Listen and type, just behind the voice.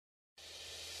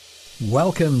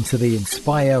Welcome to the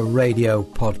Inspire Radio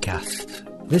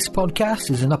podcast. This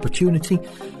podcast is an opportunity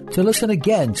to listen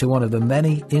again to one of the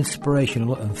many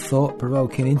inspirational and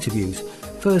thought-provoking interviews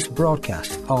first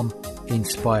broadcast on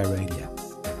Inspire Radio.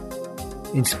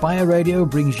 Inspire Radio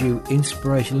brings you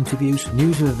inspirational interviews,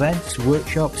 news of events,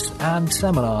 workshops and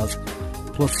seminars,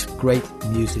 plus great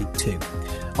music too.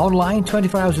 Online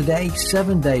 24 hours a day,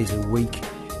 7 days a week,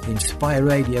 Inspire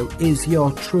Radio is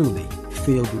your truly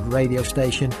feel-good radio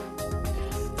station.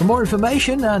 For more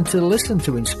information and to listen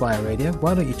to Inspire Radio,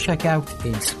 why don't you check out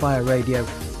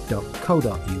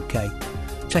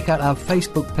inspireradio.co.uk. Check out our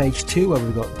Facebook page too, where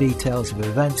we've got details of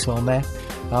events on there.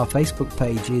 Our Facebook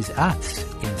page is at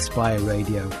Inspire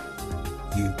Radio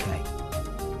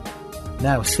UK.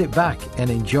 Now sit back and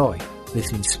enjoy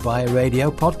this Inspire Radio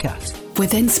podcast.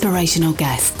 With inspirational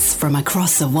guests from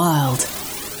across the world,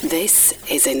 this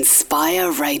is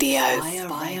Inspire Radio.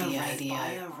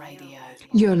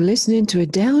 You're listening to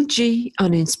Adele G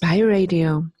on Inspire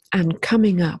Radio, and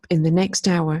coming up in the next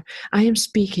hour, I am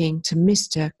speaking to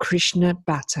Mr. Krishna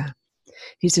Bhatta.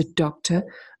 He's a doctor,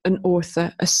 an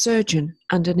author, a surgeon,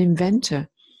 and an inventor.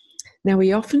 Now,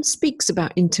 he often speaks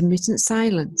about intermittent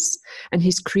silence, and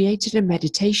he's created a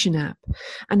meditation app.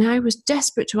 And I was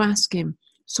desperate to ask him,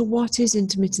 so what is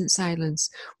intermittent silence?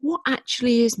 What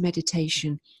actually is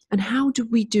meditation? And how do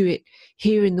we do it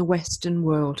here in the Western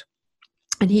world?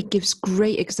 And he gives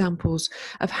great examples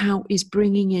of how he's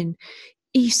bringing in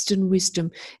Eastern wisdom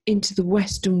into the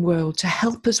Western world to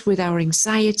help us with our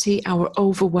anxiety, our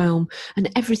overwhelm,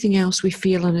 and everything else we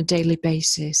feel on a daily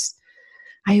basis.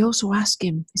 I also ask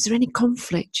him, is there any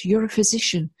conflict? You're a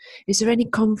physician. Is there any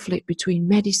conflict between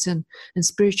medicine and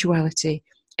spirituality?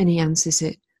 And he answers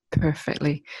it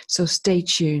perfectly. So stay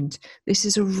tuned. This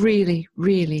is a really,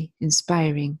 really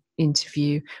inspiring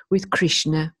interview with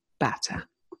Krishna Bhatta.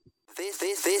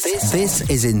 This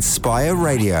is Inspire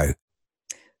Radio.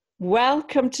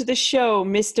 Welcome to the show,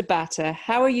 Mr. Bhatta.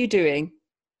 How are you doing?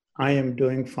 I am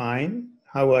doing fine.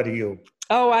 How are you?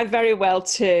 Oh, I'm very well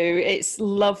too. It's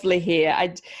lovely here.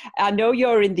 I know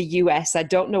you're in the US. I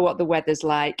don't know what the weather's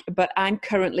like, but I'm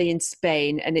currently in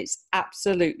Spain and it's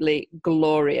absolutely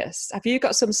glorious. Have you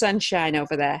got some sunshine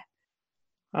over there?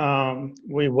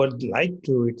 We would like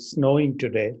to. It's snowing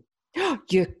today.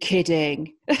 You're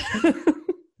kidding.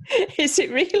 Is it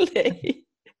really?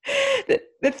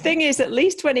 The thing is, at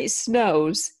least when it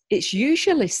snows, it's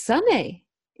usually sunny.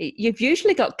 You've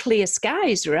usually got clear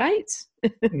skies, right?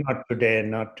 Not today,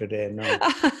 no.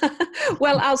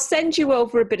 Well, I'll send you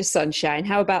over a bit of sunshine.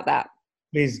 How about that?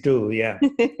 Please do, yeah.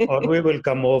 Or we will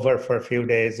come over for a few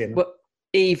days. Well,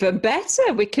 even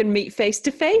better. We can meet face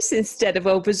to face instead of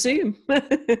over Zoom.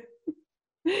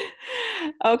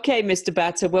 Okay, Mr.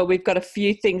 Bhatta, well, we've got a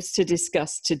few things to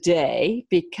discuss today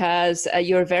because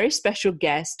you're a very special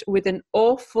guest with an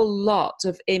awful lot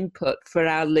of input for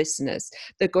our listeners.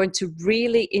 They're going to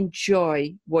really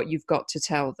enjoy what you've got to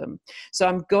tell them. So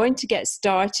I'm going to get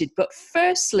started. But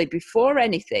firstly, before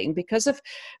anything, because of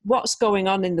what's going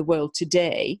on in the world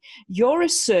today, you're a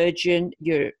surgeon,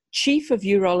 you're Chief of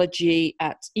Urology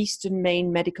at Eastern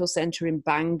Main Medical Center in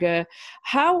Bangor.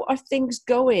 How are things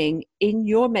going in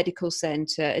your medical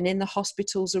center and in the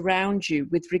hospitals around you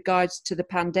with regards to the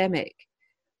pandemic?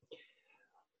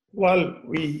 Well,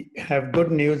 we have good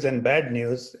news and bad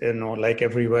news, like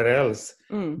everywhere else.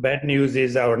 Bad news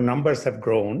is our numbers have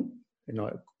grown,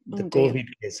 the COVID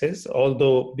cases.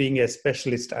 Although being a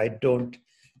specialist, I don't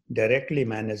directly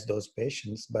manage those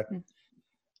patients, but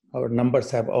our numbers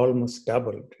have almost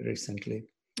doubled recently.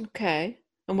 Okay.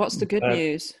 And what's the good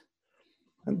news?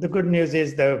 The good news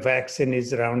is the vaccine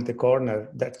is around the corner.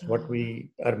 That's what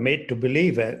we are made to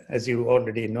believe, as you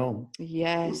already know.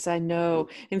 Yes, I know.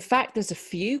 In fact, there's a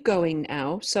few going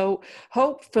now. So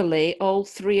hopefully all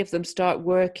three of them start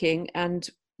working and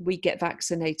we get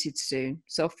vaccinated soon.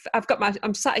 So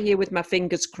I'm sat here with my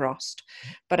fingers crossed,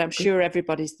 but I'm sure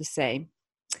everybody's the same.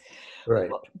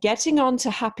 Right. Well, getting on to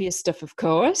happier stuff, of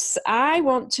course, I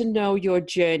want to know your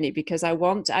journey because I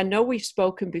know we've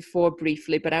spoken before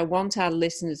briefly, but I want our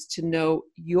listeners to know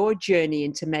your journey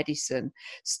into medicine,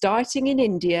 starting in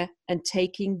India and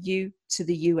taking you to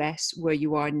the US where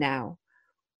you are now.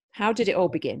 How did it all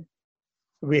begin?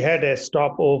 We had a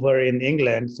stopover in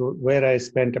England, where I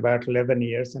spent about 11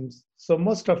 years. And so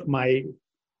most of my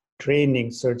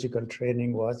surgical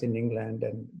training was in England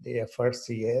and the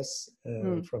FRCS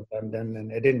from London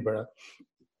and Edinburgh.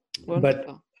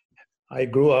 Wonderful. But I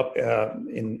grew up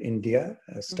in India,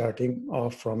 starting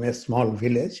off from a small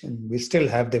village, and we still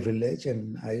have the village,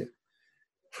 and I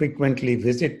frequently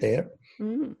visit there.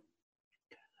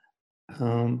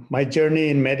 My journey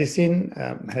in medicine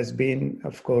has been,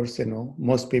 of course,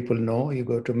 most people know you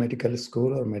go to medical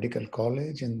school or medical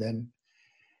college and then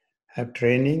have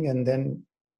training and then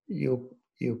you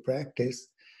practice.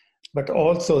 But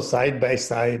also side by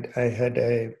side, I had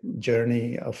a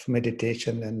journey of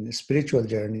meditation and spiritual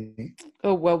journey.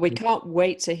 Oh, well, we can't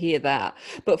wait to hear that.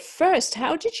 But first,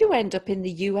 how did you end up in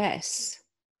the US?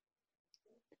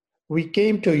 We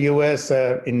came to US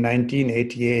in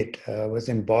 1988. I was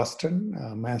in Boston,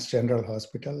 Mass General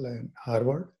Hospital and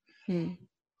Harvard,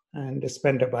 and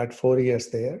spent about 4 years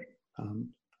there,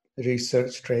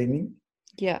 research training.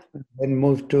 Yeah. Then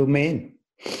moved to Maine.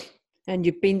 And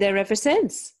you've been there ever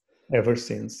since? Ever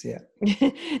since, yeah.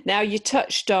 Now, you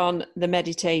touched on the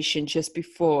meditation just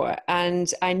before,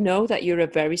 and I know that you're a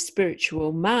very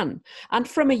spiritual man. And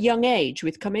from a young age,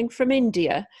 with coming from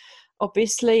India,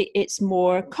 obviously it's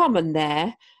more common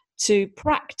there to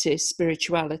practice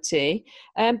spirituality.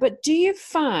 But do you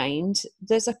find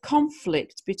there's a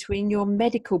conflict between your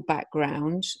medical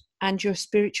background and your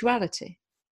spirituality?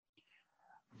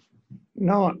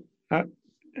 No,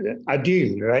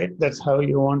 Adele, right? That's how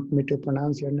you want me to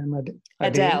pronounce your name,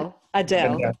 Adele?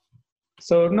 Adele.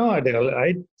 So no, Adele,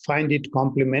 I find it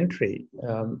complementary.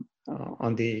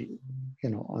 On the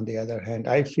other hand,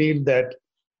 I feel that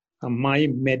my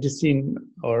medicine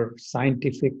or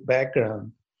scientific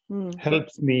background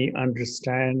helps me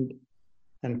understand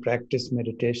and practice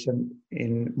meditation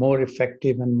in more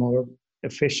effective and more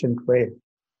efficient way.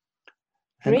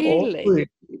 And Really? also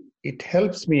it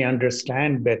helps me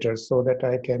understand better so that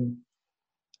I can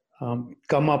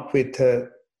come up with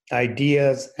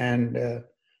ideas and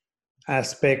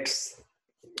aspects,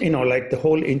 like the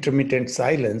whole intermittent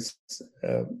silence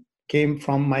came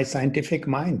from my scientific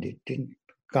mind. It didn't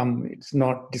come, it's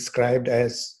not described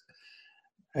as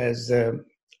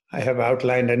I have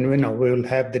outlined, and we will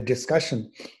have the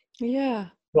discussion. Yeah.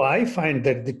 So I find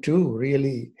that the two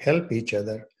really help each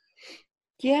other.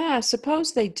 Yeah, I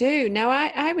suppose they do. Now,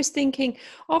 I was thinking,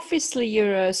 obviously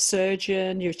you're a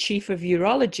surgeon, you're chief of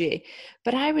urology,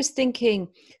 but I was thinking,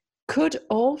 could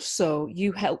also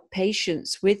you help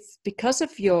patients with, because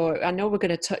of I know we're going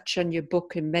to touch on your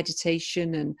book and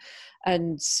meditation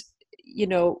and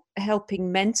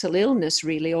helping mental illness,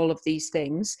 really, all of these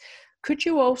things. Could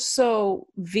you also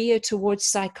veer towards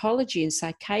psychology and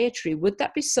psychiatry? Would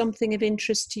that be something of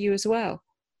interest to you as well?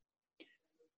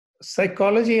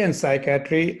 Psychology and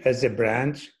psychiatry as a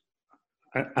branch,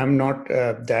 I'm not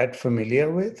that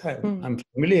familiar with. I'm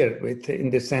familiar with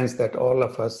in the sense that all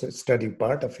of us study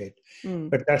part of it,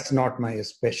 but that's not my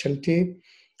specialty.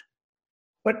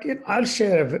 But I'll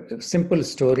share a simple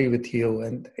story with you,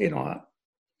 and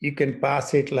you can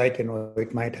pass it like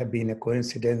it might have been a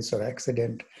coincidence or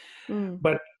accident.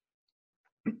 But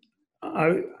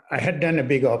I had done a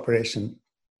big operation.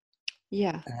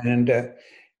 Yeah. And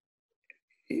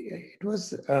it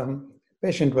was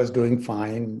patient was doing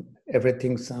fine.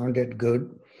 Everything sounded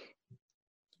good.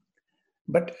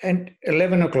 But at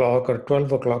 11 o'clock or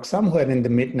 12 o'clock, somewhere in the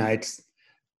midnights,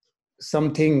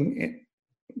 something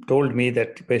told me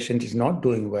that the patient is not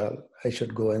doing well. I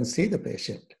should go and see the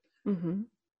patient.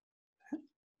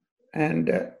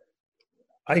 And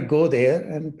I go there,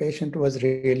 and patient was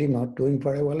really not doing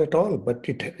very well at all. But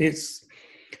his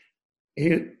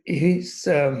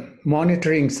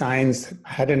monitoring signs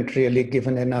hadn't really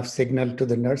given enough signal to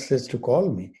the nurses to call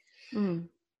me.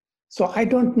 So I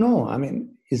don't know. I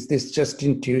mean, is this just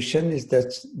intuition? Is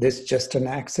this just an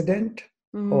accident?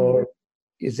 Or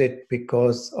is it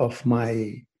because of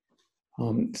my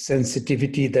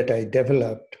sensitivity that I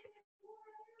developed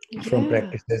from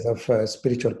practices of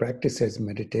spiritual practices,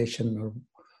 meditation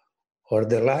or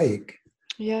the like?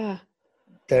 Yeah.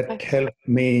 That helped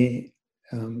me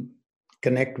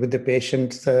connect with the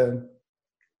patient's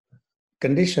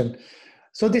condition.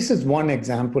 So this is one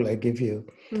example I give you.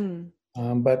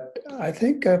 But I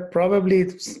think probably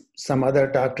some other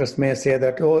doctors may say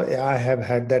that, oh, I have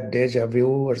had that deja vu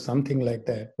or something like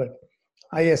that. But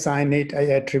I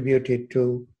attribute it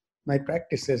to my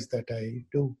practices that I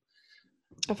do.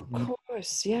 Of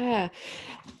course, yeah.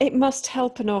 It must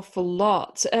help an awful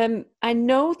lot. I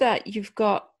know that you've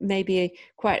got maybe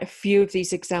quite a few of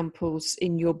these examples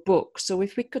in your book. So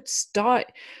if we could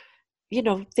start,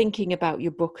 thinking about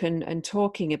your book and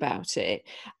talking about it.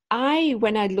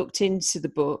 When I looked into the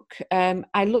book,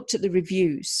 I looked at the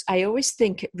reviews. I always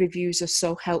think reviews are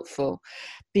so helpful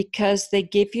because they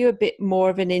give you a bit more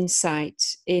of an insight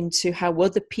into how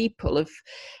other people have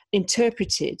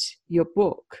interpreted your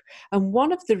book. And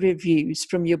one of the reviews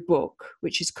from your book,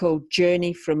 which is called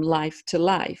Journey from Life to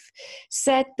Life,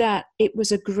 said that it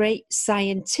was a great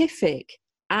scientific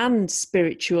and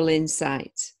spiritual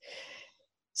insight.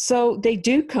 So they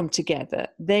do come together.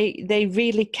 They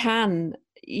really can,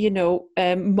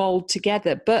 mold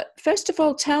together. But first of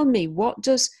all, tell me, what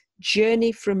does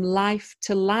journey from life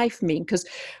to life mean? Because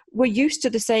we're used to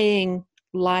the saying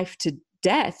life to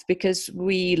death because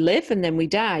we live and then we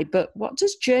die. But what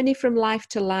does journey from life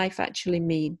to life actually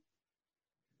mean?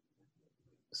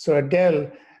 So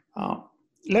Adele,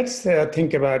 let's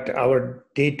think about our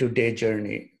day-to-day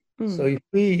journey. So if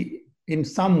we, in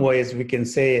some ways, we can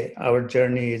say our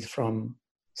journey is from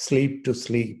sleep to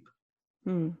sleep.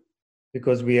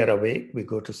 Because we are awake, we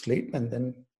go to sleep, and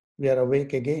then we are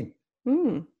awake again.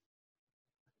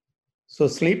 So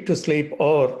sleep to sleep,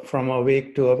 or from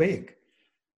awake to awake.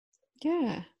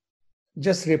 Yeah.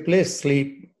 Just replace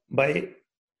sleep by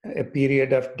a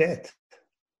period of death.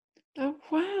 Oh,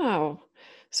 wow.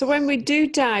 So when we do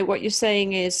die, what you're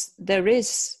saying is there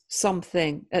is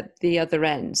something at the other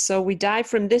end. So we die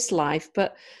from this life,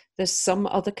 but there's some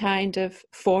other kind of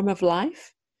form of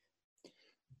life?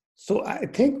 So I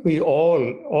think we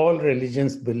all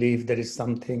religions believe there is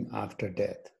something after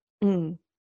death.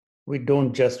 We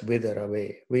don't just wither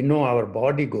away. We know our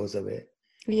body goes away.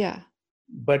 Yeah.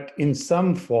 But in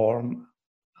some form,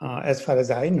 as far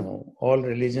as I know, all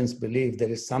religions believe there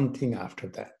is something after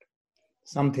that.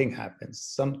 Something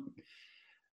happens.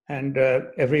 And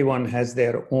everyone has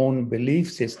their own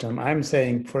belief system. I'm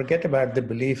saying, forget about the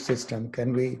belief system.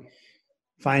 Can we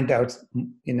find out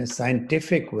in a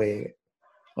scientific way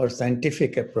or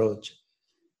scientific approach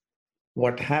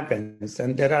what happens?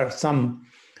 And there are some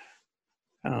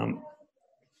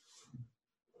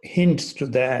hints to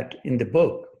that in the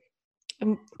book.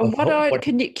 And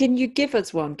can you give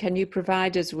us one? Can you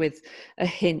provide us with a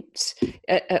hint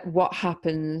at what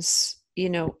happens,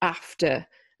 after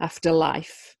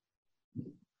life?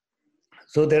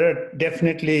 So there are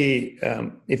definitely,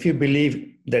 if you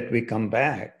believe that we come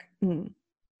back,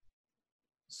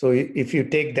 so if you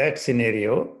take that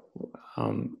scenario,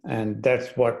 and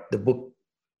that's what the book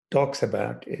talks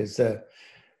about, is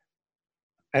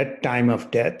at time of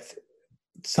death,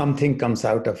 something comes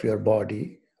out of your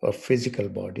body, or physical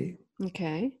body.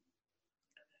 Okay.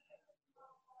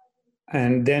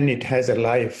 And then it has a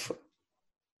life.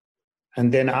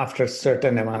 And then after a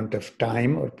certain amount of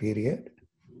time or period,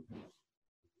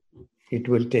 it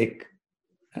will take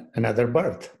another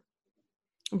birth.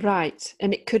 Right.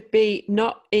 And it could be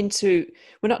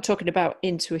we're not talking about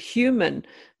into a human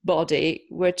body.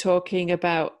 We're talking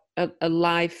about a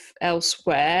life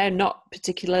elsewhere, not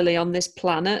particularly on this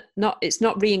planet. It's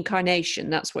not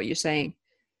reincarnation. That's what you're saying.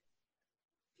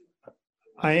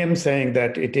 I am saying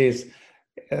that it is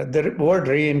the word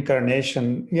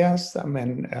reincarnation. Yes, I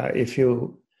mean, if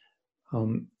you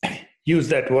use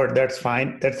that word, that's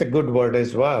fine. That's a good word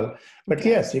as well. But okay.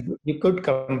 Yes, you could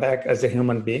come back as a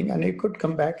human being, and you could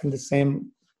come back in the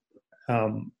same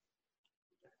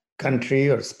country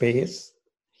or space.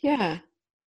 Yeah.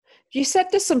 You said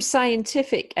there's some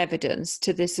scientific evidence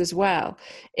to this as well.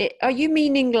 Are you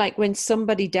meaning like when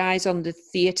somebody dies on the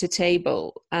theatre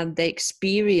table and they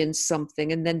experience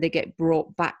something and then they get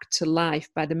brought back to life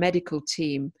by the medical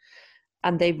team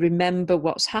and they remember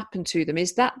what's happened to them?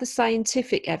 Is that the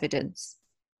scientific evidence?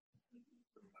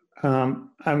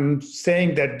 I'm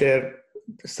saying that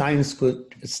science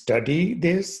could study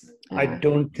this. I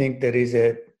don't think there is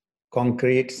a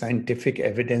concrete scientific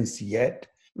evidence yet.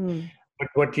 But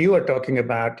what you are talking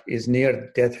about is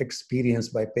near-death experience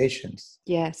by patients.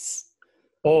 Yes.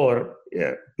 Or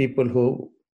people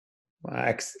who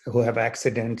have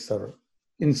accidents or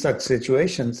in such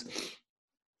situations.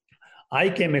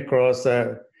 I came across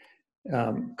a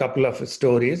couple of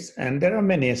stories, and there are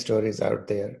many stories out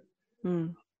there.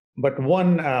 But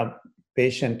one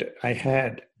patient I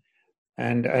had,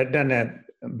 and I had done a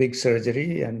big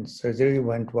surgery, and surgery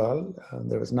went well.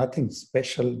 There was nothing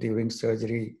special during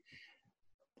surgery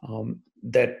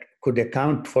that could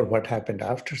account for what happened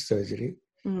after surgery.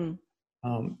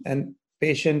 And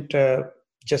patient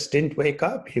just didn't wake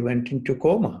up. He went into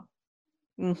coma.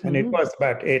 And it was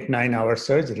about 8-9 hour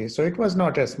surgery. So it was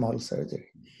not a small surgery.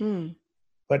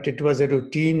 But it was a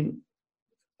routine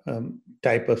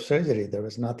type of surgery. There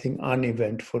was nothing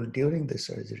uneventful during the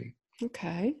surgery.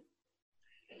 Okay.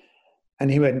 And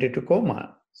he went into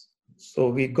coma. So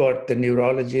we got the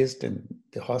neurologist and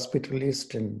the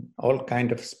hospitalist and all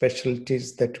kind of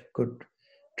specialties that could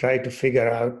try to figure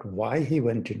out why he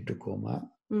went into coma.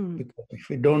 Because if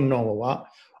you don't know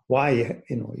why,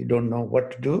 you don't know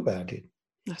what to do about it.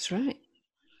 That's right.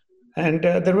 And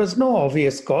there was no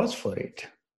obvious cause for it.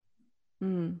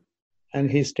 And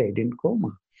he stayed in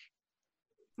coma.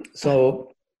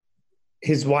 So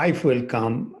his wife will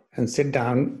come and sit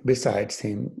down beside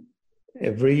him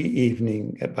every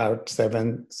evening about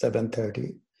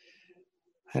 7:30,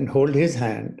 and hold his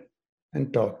hand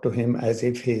and talk to him as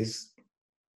if he's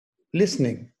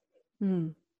listening.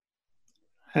 Mm.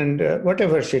 And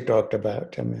whatever she talked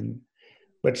about,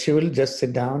 but she will just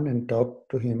sit down and talk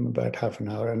to him about half an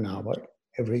hour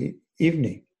every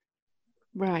evening.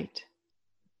 Right.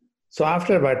 So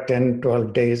after about 10,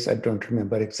 12 days, I don't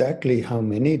remember exactly how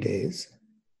many days,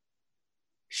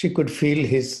 she could feel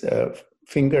his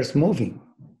fingers moving.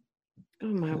 Oh,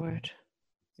 my word.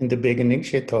 In the beginning,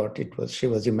 she thought she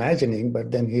was imagining,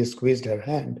 but then he squeezed her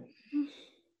hand.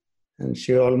 And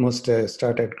she almost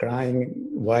started crying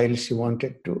while she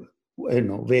wanted to,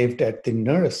 waved at the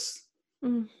nurse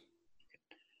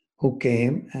who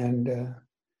came. And a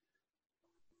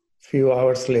few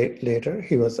hours later,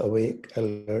 he was awake,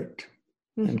 alert,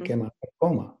 and came out of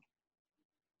coma.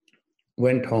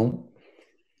 Went home,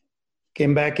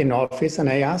 came back in office, and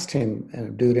I asked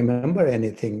him, do you remember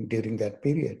anything during that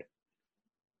period?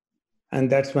 And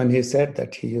that's when he said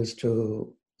that he used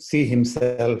to see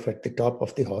himself at the top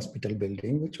of the hospital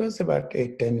building, which was about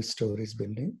 8-10 stories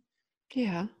building.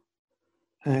 Yeah.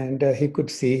 And he could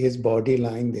see his body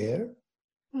lying there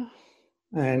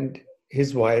and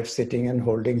his wife sitting and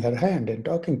holding her hand and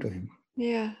talking to him.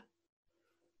 Yeah.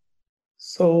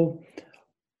 So,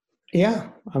 yeah,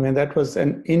 that was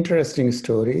an interesting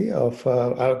story of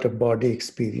out-of-body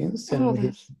experience.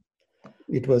 And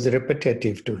it was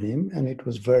repetitive to him, and it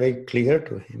was very clear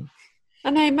to him.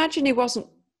 And I imagine he wasn't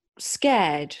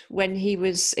scared when he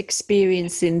was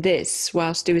experiencing this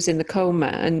whilst he was in the coma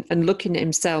and looking at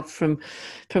himself from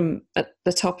at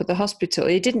the top of the hospital.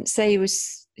 He didn't say he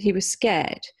was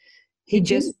scared. He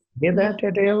just did that,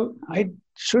 Adele. I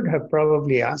should have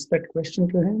probably asked that question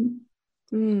to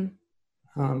him.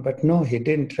 But no, he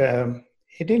didn't.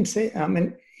 He didn't say.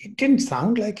 It didn't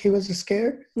sound like he was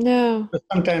scared. No. But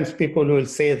sometimes people will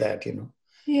say that,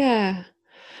 Yeah.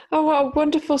 Oh, what a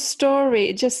wonderful story.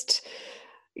 It just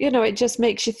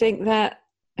makes you think that,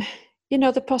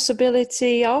 the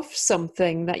possibility of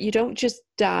something, that you don't just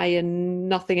die and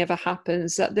nothing ever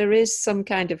happens, that there is some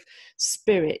kind of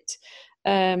spirit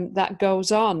that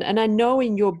goes on. And I know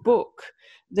in your book,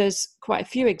 there's quite a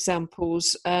few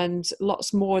examples and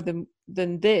lots more than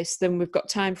we've got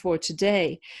time for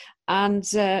today. And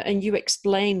you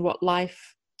explain what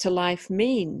life to life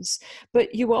means.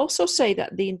 But you also say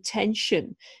that the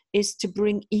intention is to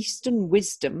bring Eastern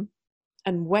wisdom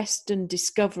and Western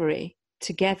discovery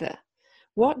together.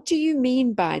 What do you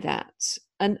mean by that?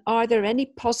 And are there any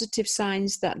positive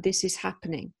signs that this is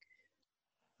happening?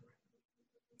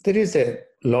 There is a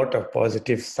lot of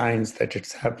positive signs that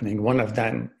it's happening. One of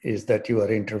them is that you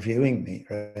are interviewing me,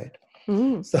 right?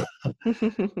 So,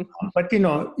 but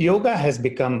yoga has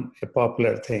become a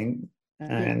popular thing,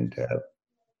 and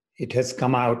it has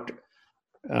come out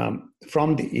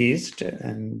from the East,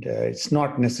 and it's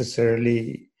not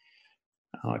necessarily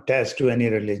attached to any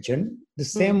religion. The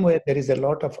same way, there is a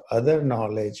lot of other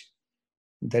knowledge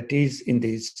that is in the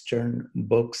Eastern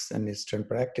books and Eastern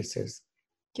practices.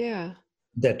 Yeah.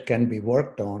 That can be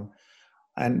worked on.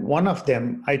 And one of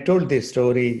them, I told this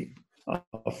story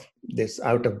of this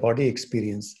out-of-body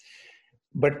experience,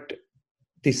 but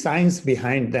the science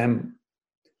behind them,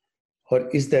 or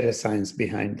is there a science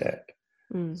behind that?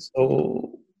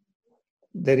 So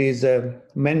there is a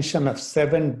mention of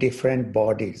 7 different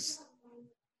bodies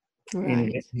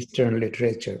in Eastern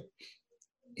literature.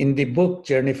 In the book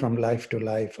Journey from Life to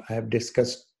Life, I have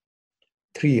discussed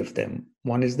 3 of them.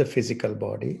 One is the physical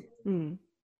body.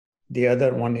 The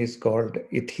other one is called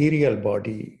ethereal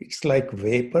body. It's like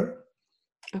vapor.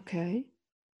 Okay.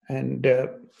 And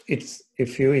it's,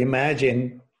 if you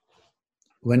imagine,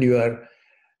 when you are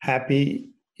happy,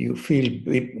 you feel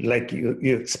like you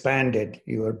expanded,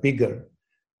 you are bigger.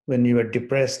 When you are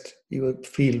depressed, you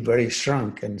feel very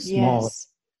shrunk and small. Yes,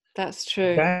 that's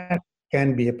true. That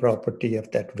can be a property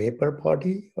of that vapor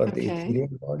body or the ethereal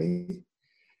body.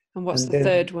 And what's the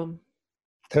third one?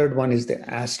 Third one is the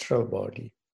astral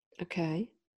body. Okay.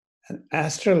 An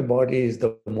astral body is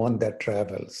the one that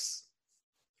travels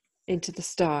into the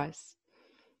stars.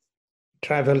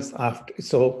 Travels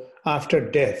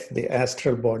after death, the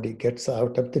astral body gets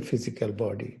out of the physical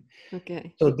body.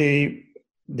 Okay. So the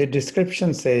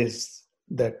description says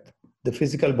that the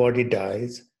physical body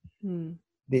dies.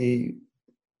 The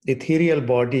ethereal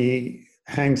body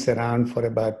hangs around for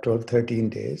about 12, 13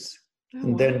 days,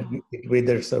 and then it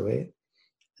withers away.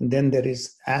 And then there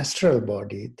is astral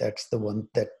body. That's the one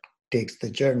that takes the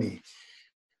journey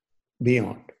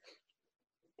beyond.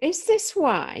 Is this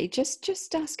why, just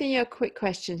asking you a quick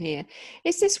question here,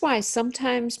 is this why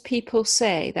sometimes people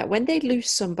say that when they lose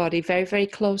somebody very, very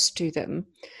close to them,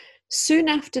 soon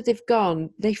after they've gone,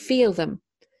 they feel them.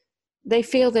 They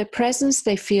feel their presence,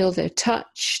 they feel their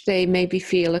touch, they maybe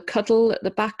feel a cuddle at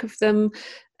the back of them,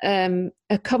 a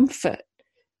comfort.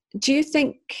 Do you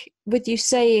think, with you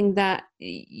saying that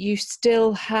you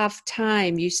still have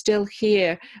time, you still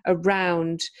hear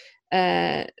around,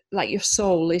 like your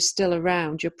soul is still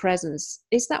around, your presence,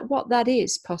 is that what that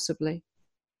is, possibly?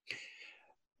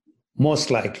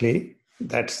 Most likely,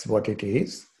 that's what it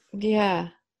is. Yeah.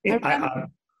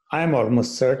 I'm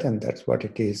almost certain that's what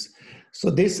it is. So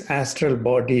this astral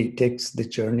body takes the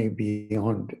journey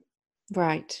beyond.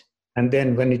 Right. And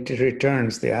then when it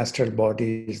returns, the astral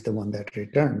body is the one that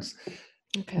returns.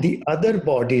 Okay. The other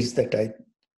bodies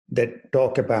that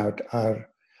talk about are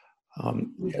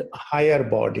higher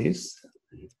bodies,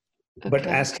 but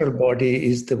astral body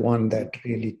is the one that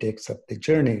really takes up the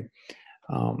journey.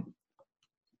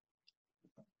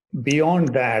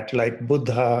 Beyond that, like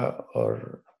Buddha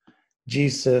or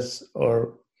Jesus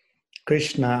or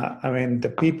Krishna, I mean, the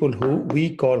people who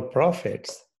we call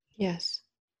prophets, yes,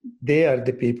 they are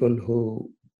the people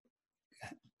who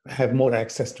have more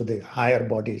access to the higher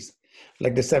bodies.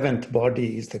 Like the seventh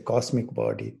body is the cosmic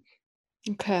body.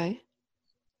 Okay.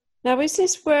 Now, is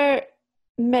this where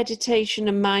meditation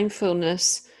and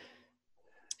mindfulness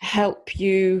help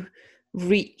you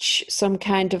reach some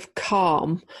kind of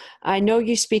calm? I know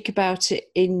you speak about it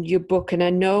in your book, and I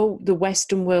know the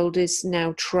Western world is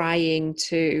now trying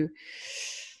to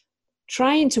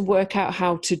work out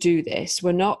how to do this.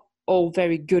 We're not all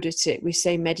very good at it. We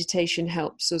say meditation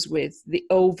helps us with the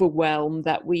overwhelm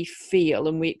that we feel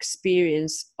and we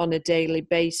experience on a daily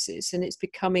basis, and it's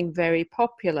becoming very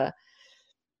popular.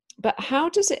 But how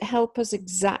does it help us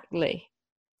exactly?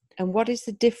 And what is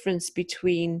the difference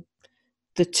between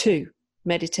the two,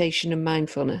 meditation and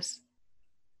mindfulness?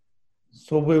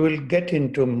 So we will get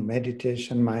into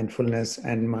meditation, mindfulness,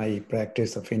 and my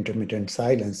practice of intermittent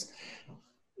silence.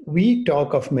 We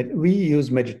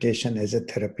use meditation as a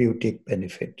therapeutic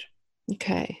benefit.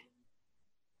 Okay.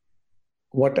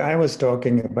 What I was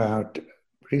talking about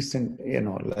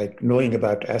like knowing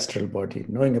about astral body,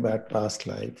 knowing about past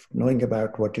life, knowing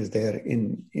about what is there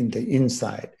in the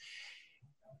inside,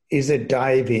 is a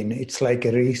dive in. It's like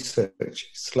a research.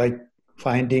 It's like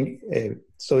finding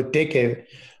take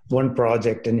one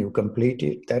project and you complete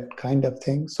it, that kind of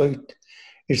thing. So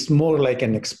it's more like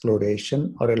an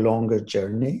exploration or a longer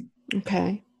journey.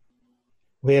 Okay.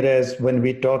 Whereas when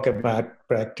we talk about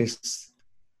practice,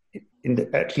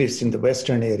 at least in the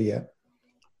Western area,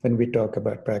 when we talk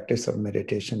about practice of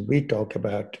meditation, we talk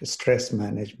about stress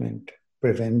management,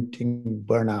 preventing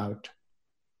burnout,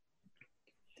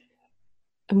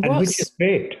 and which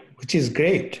is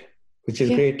great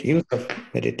use of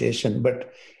meditation.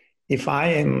 But if I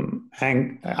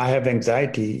have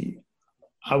anxiety,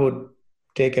 I would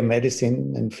take a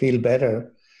medicine and feel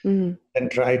better and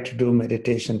try to do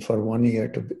meditation for 1 year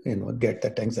to get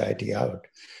that anxiety out.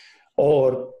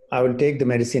 Or I will take the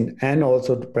medicine and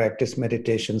also to practice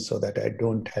meditation so that I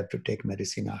don't have to take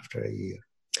medicine after a year.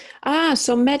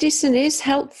 So medicine is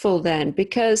helpful then,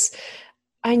 because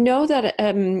I know that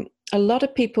a lot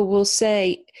of people will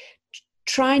say,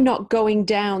 try not going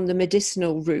down the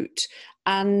medicinal route.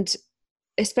 And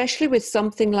especially with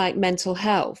something like mental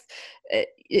health,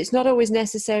 it's not always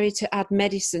necessary to add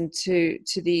medicine to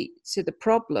the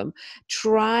problem.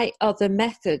 Try other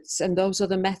methods, and those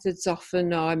other methods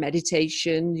often are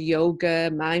meditation, yoga,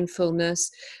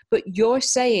 mindfulness. But you're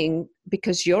saying,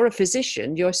 because you're a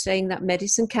physician, you're saying that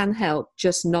medicine can help,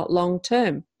 just not long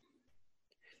term.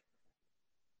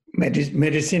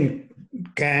 Medicine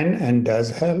can and does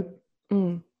help.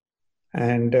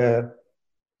 And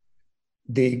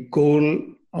the goal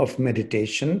of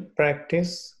meditation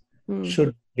practice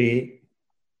should be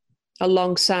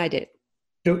alongside it,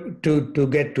 to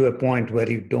get to a point where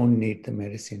you don't need the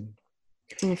medicine.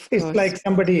 Of it's course. like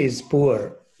somebody is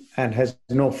poor and has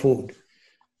no food,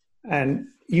 and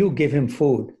you give him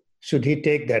food. Should he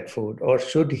take that food, or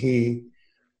should he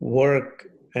work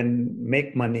and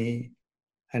make money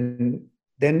and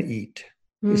then eat?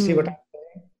 You see what I'm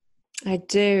saying? I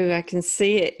do. I can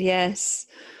see it. Yes.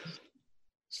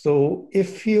 So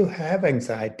if you have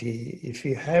anxiety, if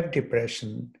you have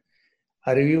depression,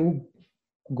 are you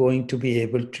going to be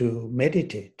able to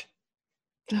meditate?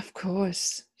 Of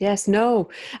course. Yes. No,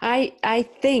 I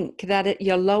think that at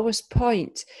your lowest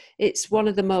point, it's one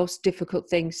of the most difficult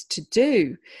things to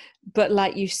do. But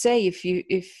like you say, if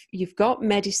you've got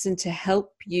medicine to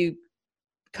help you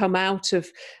come out of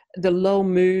the low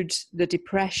mood, the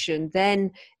depression,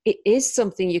 then it is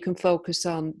something you can focus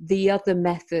on. The other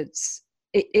methods,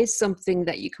 it is something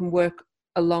that you can work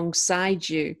alongside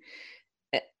you.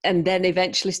 and then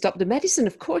eventually stop the medicine.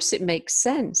 Of course, it makes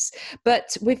sense.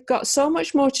 But we've got so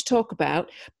much more to talk about,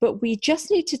 but we just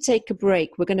need to take a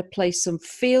break. We're going to play some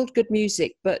feel-good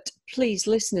music, but please,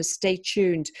 listeners, stay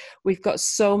tuned. We've got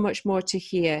so much more to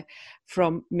hear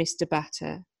from Mr.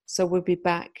 Bhatta. So we'll be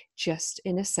back just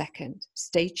in a second.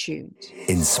 Stay tuned.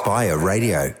 Inspire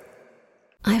Radio.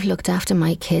 I've looked after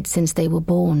my kids since they were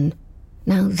born.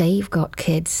 Now they've got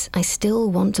kids. I still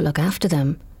want to look after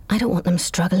them. I don't want them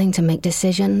struggling to make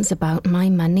decisions about my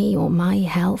money or my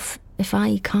health if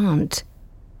I can't.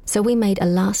 So we made a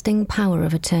lasting power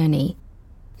of attorney.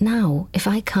 Now, if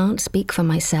I can't speak for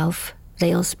myself,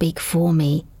 they'll speak for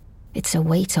me. It's a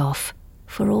weight off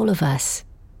for all of us,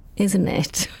 isn't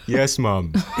it? Yes,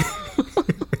 Mum.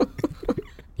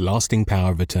 Lasting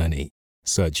power of attorney.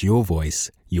 Search your voice,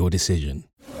 your decision.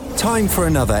 Time for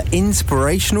another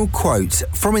inspirational quote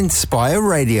from Inspire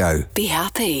Radio. Be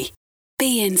happy.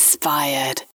 Be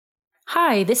inspired.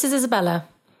 Hi, this is Isabella.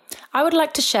 I would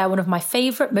like to share one of my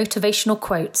favourite motivational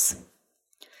quotes.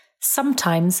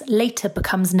 Sometimes later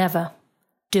becomes never.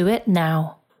 Do it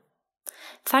now.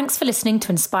 Thanks for listening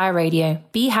to Inspire Radio.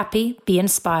 Be happy, be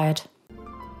inspired.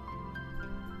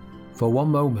 For one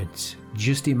moment,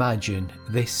 just imagine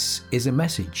this is a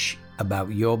message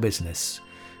about your business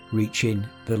reaching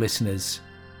the listeners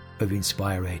of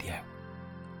Inspire Radio.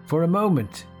 For a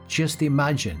moment, just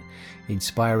imagine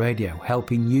Inspire Radio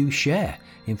helping you share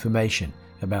information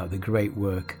about the great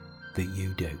work that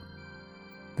you do.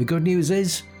 The good news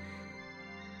is,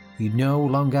 you no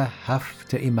longer have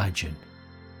to imagine.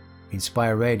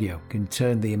 Inspire Radio can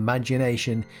turn the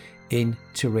imagination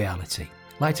into reality.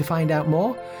 Like to find out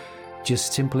more?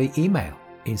 Just simply email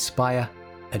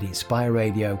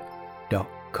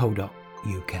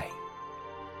inspire@inspireradio.co.uk.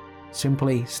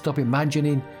 Simply stop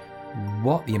imagining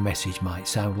what your message might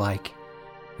sound like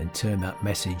and turn that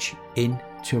message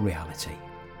into reality.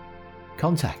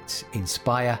 Contact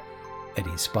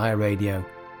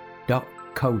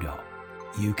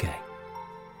inspire@inspireradio.co.uk.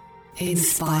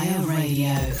 Inspire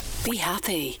Radio. Be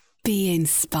happy. Be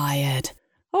inspired.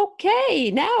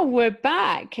 Okay, now we're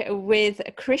back with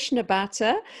Krishna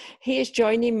Bhatta. He is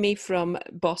joining me from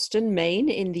Boston, Maine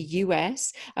in the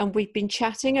US, and we've been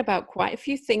chatting about quite a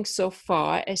few things so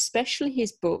far, especially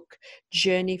his book,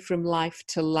 Journey from Life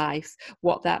to Life,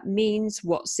 what that means,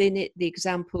 what's in it, the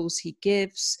examples he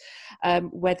gives,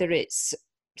 whether it's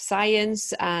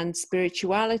science and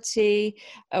spirituality,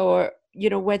 or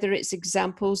whether it's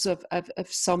examples of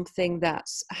something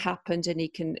that's happened, and he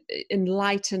can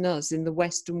enlighten us in the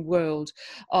Western world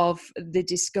of the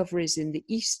discoveries in the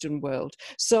Eastern world.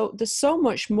 So there's so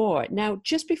much more. Now,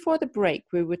 just before the break,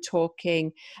 we were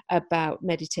talking about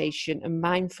meditation and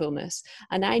mindfulness.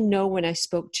 And I know when I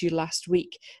spoke to you last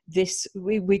week,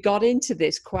 we got into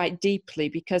this quite deeply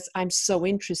because I'm so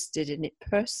interested in it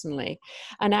personally.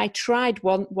 And I tried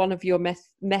one of your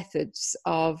methods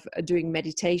of doing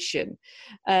meditation.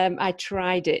 I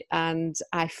tried it and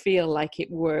I feel like it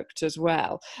worked as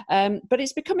well. But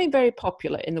it's becoming very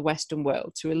popular in the Western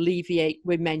world to alleviate,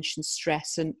 we mentioned,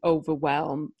 stress and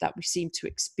overwhelm that we seem to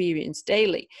experience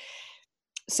daily.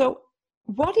 So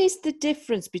what is the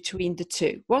difference between the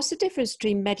two? What's the difference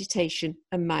between meditation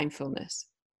and mindfulness?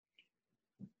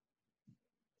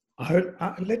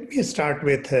 Let me start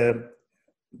with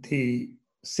the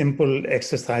simple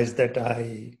exercise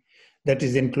that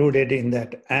is included in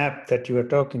that app that you were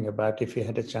talking about, if you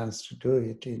had a chance to do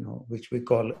it, which we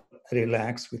call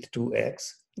Relaxx with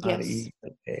 2X, Yes.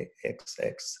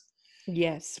 REXX.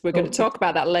 Yes, we're going to talk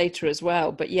about that later as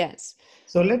well, but yes.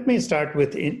 So let me start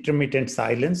with intermittent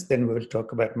silence, then we'll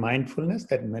talk about mindfulness,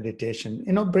 then meditation,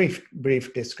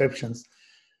 brief descriptions.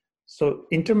 So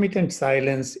intermittent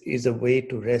silence is a way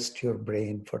to rest your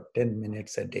brain for 10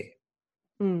 minutes a day.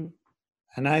 Mm.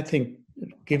 And I think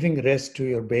giving rest to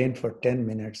your brain for 10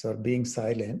 minutes or being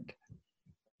silent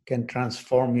can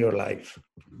transform your life.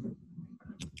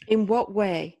 In what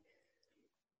way?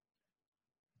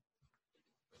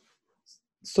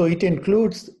 So it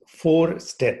includes 4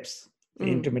 steps,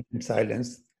 intermittent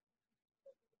silence.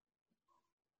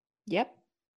 Yep.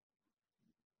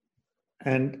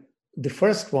 And the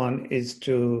first one is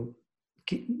to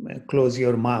close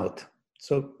your mouth.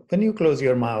 So when you close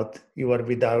your mouth, you are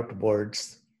without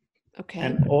words. Okay.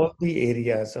 And all the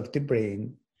areas of the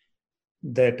brain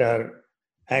that are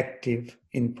active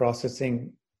in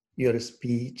processing your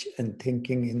speech and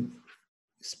thinking in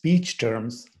speech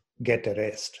terms get a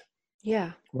rest.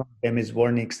 Yeah. One of them is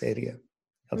Wernicke's area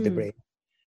of the brain.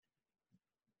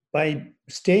 By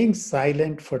staying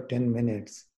silent for 10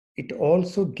 minutes, it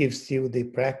also gives you the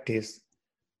practice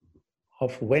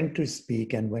of when to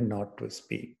speak and when not to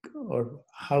speak, or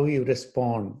how you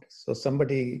respond. So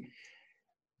somebody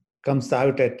comes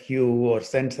out at you or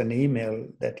sends an email,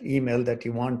 that email that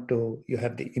you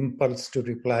have the impulse to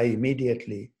reply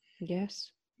immediately.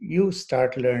 Yes. You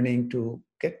start learning to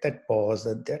get that pause,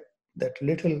 that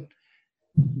little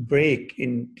break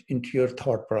into your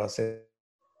thought process,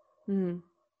 and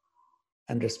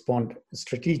respond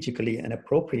strategically and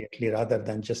appropriately rather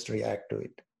than just react to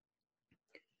it.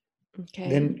 Okay.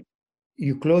 Then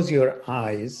you close your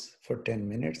eyes for 10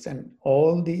 minutes and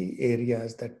all the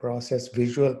areas that process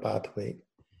visual pathway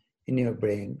in your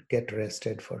brain get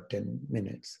rested for 10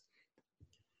 minutes.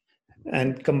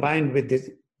 And combined with this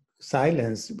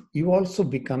silence, you also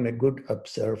become a good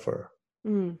observer.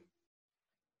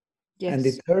 Yes. And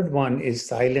the third one is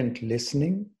silent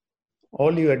listening.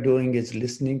 All you are doing is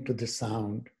listening to the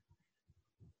sound.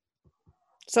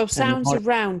 So sounds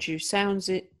around you, sounds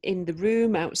in the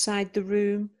room, outside the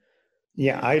room?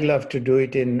 Yeah, I love to do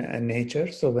it in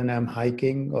nature. So when I'm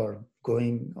hiking or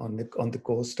going on the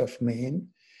coast of Maine,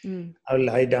 I'll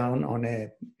lie down on a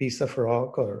piece of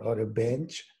rock or a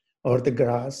bench or the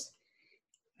grass.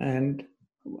 And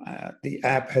the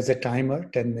app has a timer,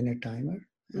 10-minute timer,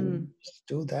 and just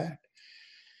do that.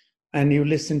 And you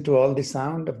listen to all the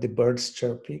sound of the birds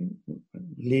chirping,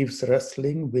 leaves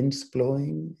rustling, winds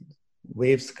blowing,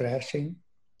 waves crashing.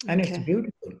 And it's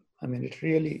beautiful. I mean, it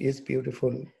really is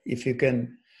beautiful if you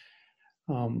can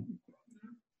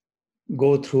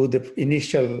go through the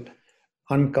initial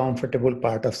uncomfortable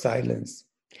part of silence.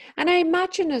 And I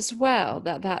imagine as well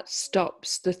that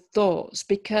stops the thoughts,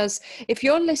 because if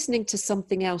you're listening to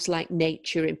something else like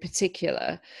nature in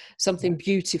particular, something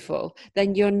beautiful,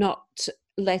 then you're not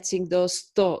letting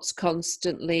those thoughts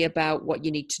constantly about what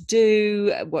you need to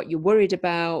do, what you're worried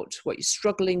about, what you're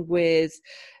struggling with,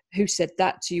 who said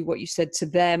that to you, what you said to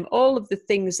them, all of the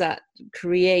things that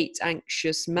create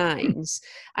anxious minds.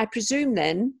 I presume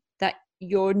then that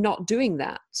you're not doing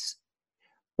that.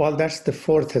 Well, that's the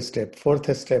fourth step.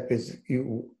 Fourth step is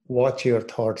you watch your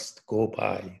thoughts go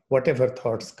by. Whatever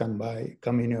thoughts come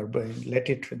in your brain, let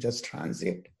it just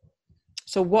transit.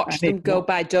 So watch them go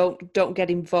by. Don't get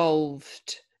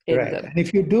involved in them. And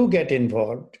if you do get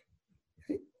involved,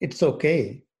 it's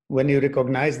okay. When you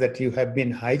recognize that you have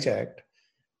been hijacked,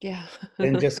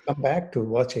 then just come back to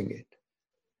watching it.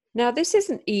 Now, this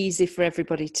isn't easy for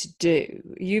everybody to do.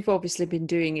 You've obviously been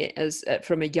doing it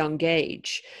from a young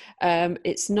age.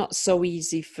 It's not so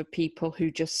easy for people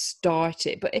who just start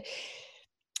it. But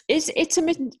is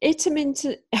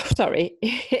intermittent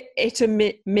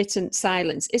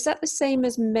silence, is that the same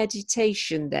as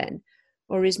meditation then?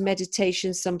 Or is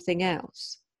meditation something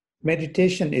else?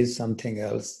 Meditation is something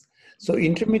else. So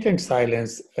intermittent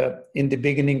silence in the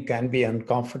beginning can be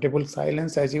uncomfortable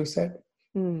silence, as you said.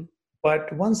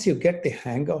 But once you get the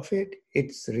hang of it,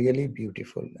 it's really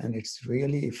beautiful and it's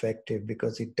really effective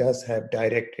because it does have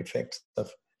direct effects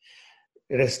of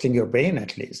resting your brain,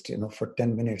 at least, for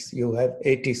 10 minutes. You have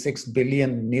 86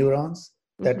 billion neurons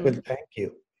that will thank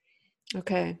you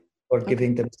for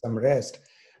giving them some rest.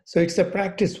 So it's a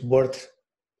practice worth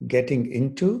getting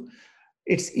into.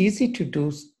 It's easy to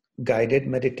do guided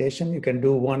meditation. You can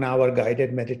do 1 hour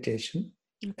guided meditation.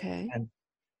 And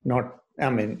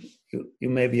you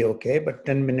may be okay, but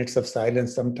 10 minutes of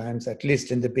silence sometimes, at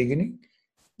least in the beginning,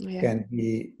 can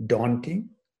be daunting.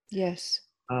 Yes.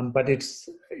 But it's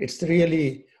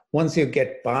really, once you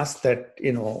get past that,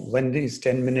 when these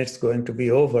 10 minutes going to be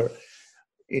over,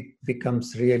 it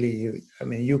becomes really,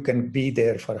 you can be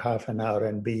there for half an hour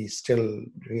and be still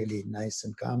really nice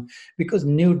and calm because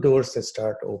new doors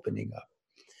start opening up.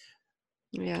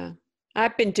 Yeah.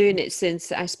 I've been doing it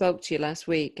since I spoke to you last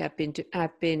week. I've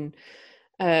been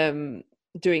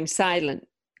doing silent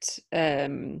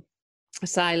 10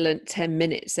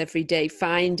 minutes every day,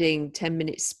 finding 10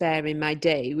 minutes spare in my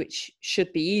day, which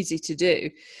should be easy to do,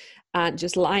 and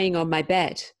just lying on my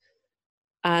bed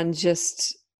and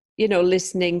just,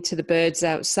 listening to the birds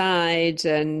outside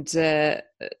and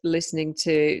listening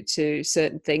to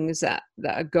certain things that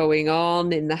are going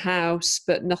on in the house,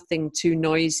 but nothing too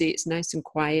noisy. It's nice and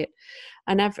quiet.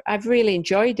 And I've really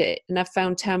enjoyed it. And I've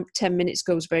found 10 minutes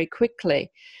goes very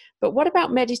quickly. But what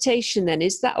about meditation then?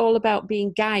 Is that all about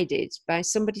being guided by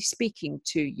somebody speaking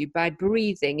to you, by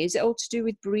breathing? Is it all to do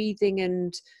with breathing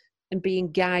and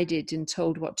being guided and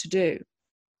told what to do?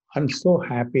 I'm so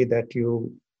happy that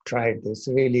you tried this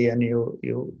really, and you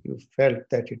felt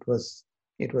that it was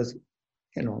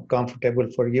comfortable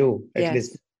for you. At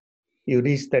least you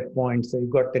reached that point, so you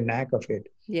got the knack of it.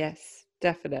 Yes,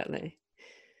 definitely.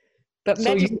 But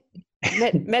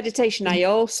Meditation I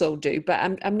also do, but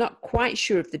I'm not quite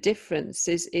sure of the difference.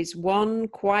 Is one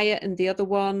quiet and the other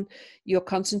one you're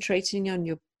concentrating on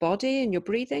your body and your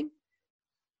breathing?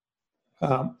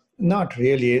 Not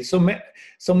really.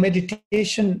 So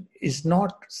meditation is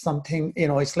not something,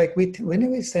 it's like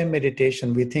whenever we say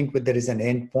meditation, we think there is an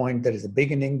end point, there is a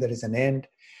beginning, there is an end,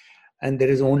 and there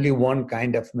is only one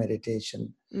kind of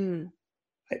meditation.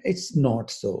 It's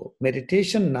not so.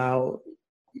 Meditation now,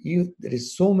 there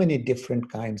is so many different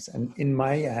kinds, and in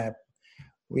my app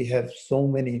we have so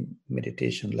many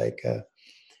meditation. Like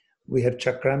we have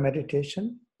chakra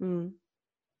meditation,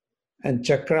 and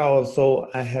chakra also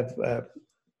I have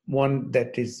one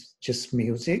that is just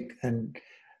music, and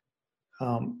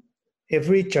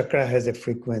every chakra has a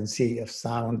frequency of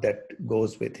sound that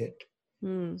goes with it.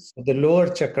 So the lower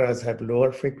chakras have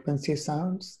lower frequency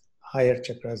sounds, higher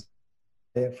chakras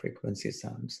higher frequency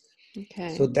sounds.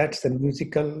 Okay. So that's the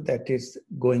musical that is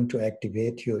going to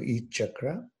activate your each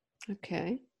chakra.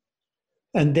 Okay.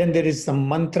 And then there is some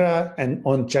mantra, and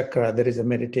on chakra there is a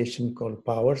meditation called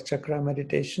power chakra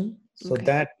meditation. So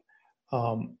that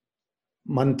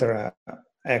mantra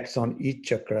acts on each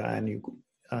chakra, and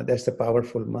that's a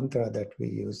powerful mantra that we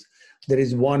use. There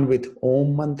is one with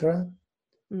Om mantra.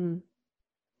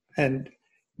 And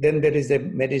then there is a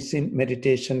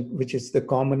meditation, which is the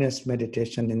commonest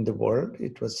meditation in the world.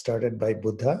 It was started by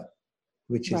Buddha,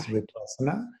 which is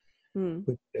Vipassana,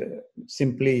 which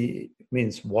simply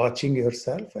means watching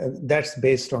yourself. And that's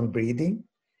based on breathing.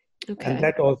 And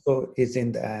that also is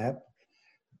in the app,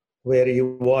 where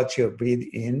you watch your breathe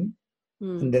in,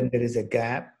 and then there is a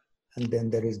gap, and then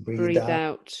there is breathe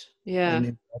out. Yeah.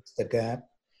 And that's the gap.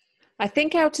 I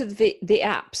think out of the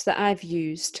apps that I've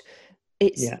used,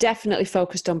 it's definitely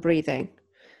focused on breathing.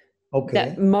 Okay.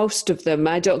 That most of them,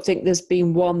 I don't think there's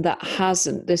been one that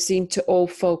hasn't. They seem to all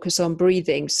focus on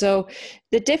breathing. So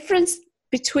the difference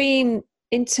between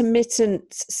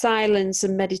intermittent silence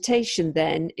and meditation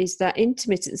then is that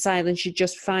intermittent silence, you're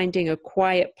just finding a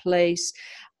quiet place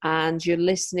and you're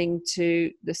listening to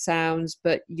the sounds,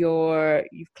 but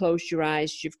you've closed your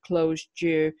eyes, you've closed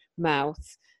your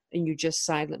mouth, and you just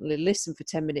silently listen for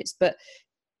 10 minutes. But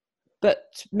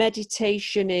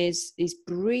meditation is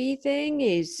breathing,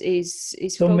 is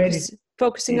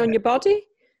focusing on your body.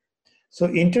 So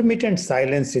intermittent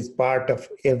silence is part of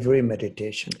every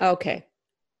meditation. Okay.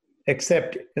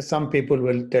 Except some people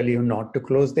will tell you not to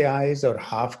close the eyes or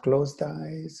half close the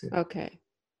eyes. Okay.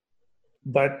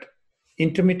 But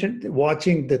intermittent,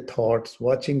 watching the thoughts,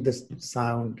 watching the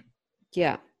sound,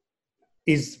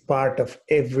 is part of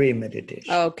every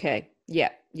meditation. Okay. Yeah.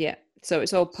 So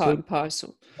it's all part and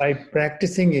parcel. By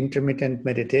practicing intermittent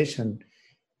meditation,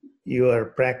 you are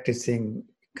practicing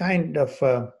kind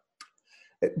of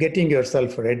getting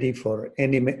yourself ready for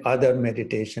any other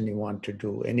meditation you want to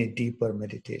do, any deeper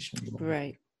meditation you want.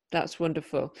 Right. That's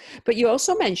wonderful. But you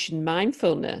also mentioned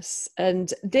mindfulness,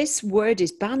 and this word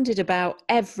is bandied about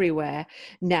everywhere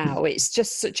now. It's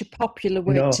just such a popular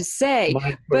word to say,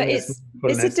 but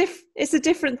it's a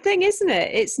different thing, isn't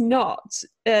it? It's not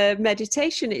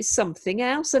meditation. It's something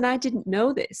else. And I didn't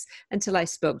know this until I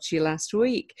spoke to you last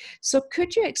week. So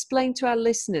could you explain to our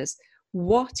listeners,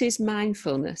 what is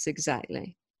mindfulness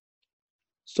exactly?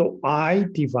 So I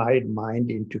divide mind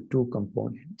into two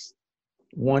components.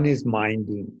 One is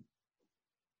minding.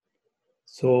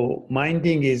 So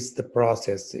minding is the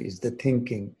process, is the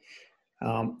thinking.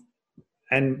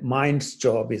 And mind's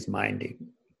job is minding.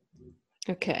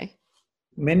 Okay.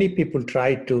 Many people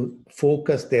try to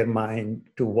focus their mind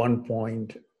to one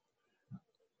point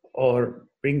or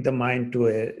bring the mind to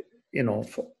a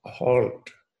halt.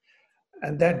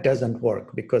 And that doesn't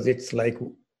work, because it's like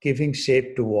giving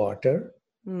shape to water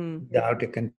without a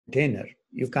container.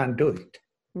 You can't do it.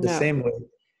 The same way,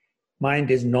 mind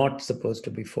is not supposed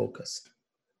to be focused.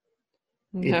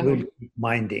 No. It will keep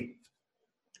minding.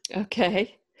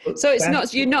 Okay. So it's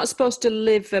not. You're not supposed to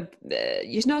live.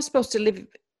 You're not supposed to live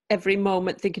every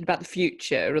moment thinking about the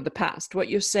future or the past. What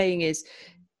you're saying is,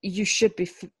 you should be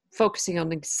focusing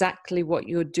on exactly what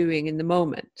you're doing in the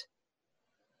moment.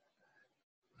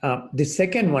 The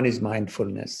second one is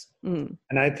mindfulness, and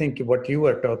I think what you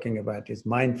were talking about is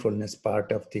mindfulness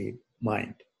part of the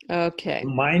mind. Okay.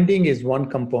 Minding is one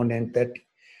component that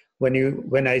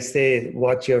when I say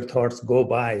watch your thoughts go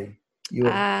by,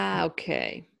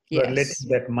 okay. Yes. You're letting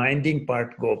that minding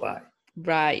part go by.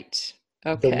 Right.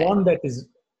 Okay. The one that is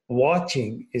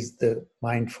watching is the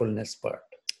mindfulness part.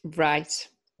 Right.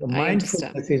 The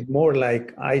mindfulness is more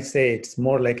like, I say it's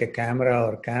more like a camera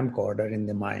or camcorder in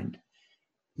the mind.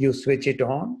 You switch it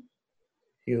on,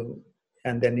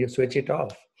 and then you switch it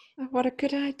off. Oh, what a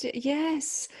good idea.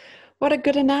 Yes. What a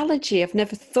good analogy. I've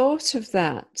never thought of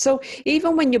that. So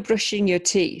even when you're brushing your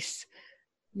teeth,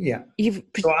 yeah.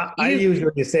 So I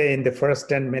usually say in the first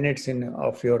 10 minutes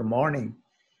of your morning,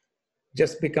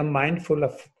 just become mindful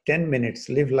of 10 minutes,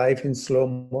 live life in slow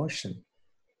motion.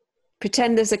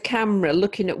 Pretend there's a camera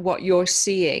looking at what you're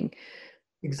seeing.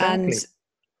 Exactly. And,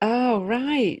 oh,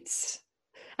 right.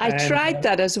 I tried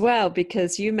that as well,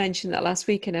 because you mentioned that last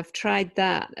week, and I've tried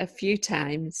that a few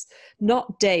times,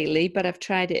 not daily, but I've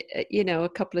tried it, a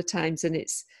couple of times, and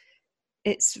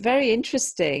it's very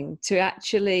interesting to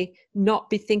actually not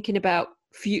be thinking about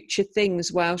future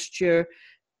things whilst you're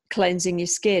cleansing your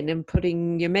skin and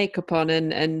putting your makeup on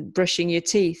and brushing your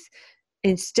teeth.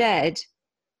 Instead,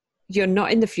 you're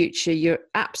not in the future, you're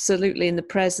absolutely in the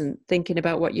present, thinking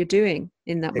about what you're doing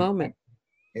in that moment.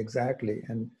 Exactly.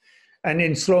 And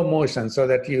in slow motion, so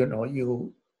that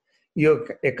you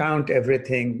account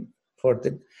everything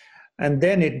and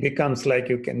then it becomes like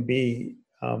you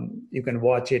can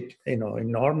watch it in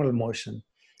normal motion.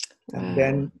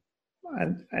 Wow.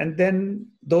 And then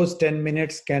those 10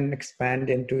 minutes can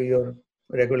expand into your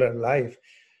regular life.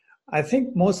 I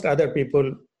think most other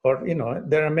people, or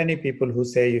there are many people who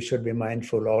say you should be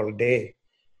mindful all day.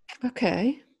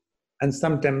 Okay. And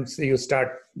sometimes you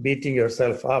start beating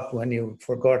yourself up when you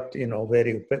forgot, where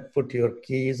you put your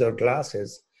keys or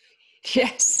glasses.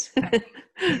 Yes,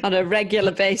 on a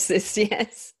regular basis,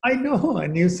 yes. I know.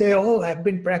 And you say, oh, I've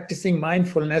been practicing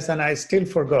mindfulness and I still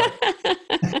forgot.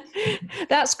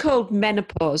 That's called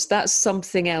menopause. That's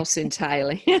something else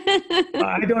entirely.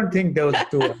 I don't think those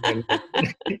two are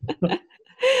related.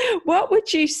 What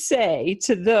would you say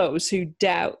to those who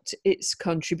doubt its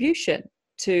contribution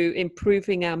to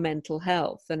improving our mental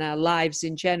health and our lives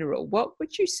in general? What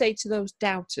would you say to those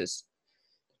doubters?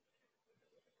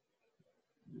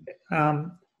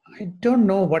 I don't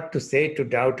know what to say to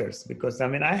doubters, because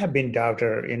I have been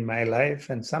doubter in my life,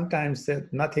 and sometimes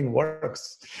nothing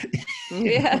works.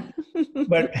 Yeah.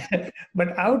 but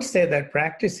I would say that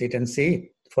practice it and see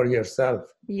it for yourself.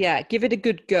 Yeah, give it a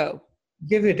good go.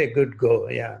 Give it a good go,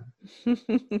 yeah.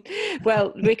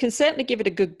 Well, we can certainly give it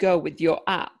a good go with your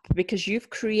app, because you've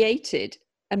created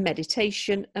a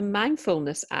meditation and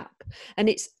mindfulness app, and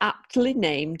it's aptly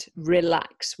named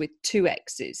Relaxx with 2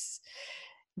 X's.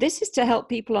 This is to help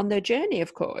people on their journey,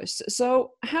 of course.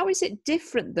 So how is it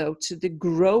different, though, to the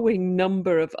growing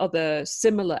number of other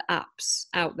similar apps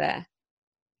out there?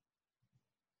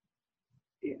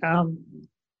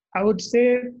 I would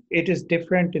say it is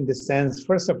different in the sense,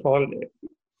 first of all,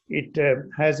 it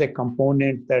has a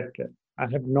component that I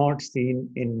have not seen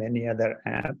in many other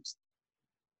apps.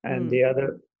 And the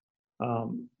other,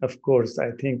 of course,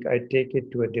 I think I take it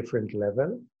to a different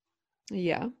level.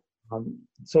 Yeah.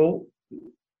 So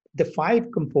the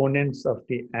 5 components of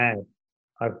the app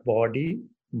are body,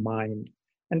 mind,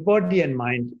 and body and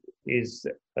mind is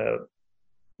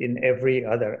in every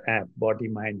other app: body,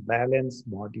 mind balance,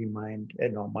 body, mind,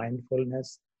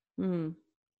 mindfulness.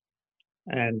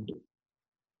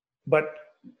 But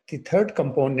the third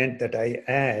component that I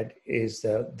add is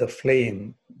the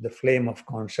flame of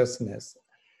consciousness.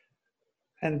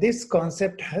 And this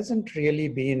concept hasn't really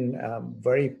been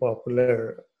very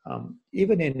popular,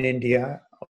 even in India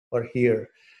or here,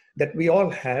 that we all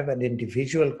have an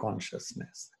individual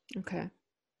consciousness. Okay.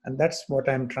 And that's what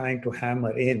I'm trying to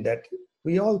hammer in, that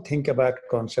we all think about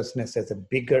consciousness as a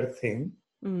bigger thing,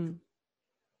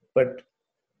 but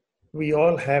we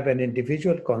all have an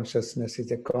individual consciousness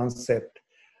is a concept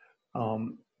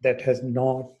that has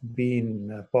not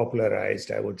been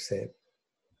popularized, I would say.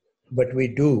 But we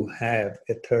do have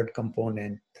a third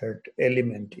component, third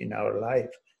element in our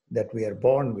life that we are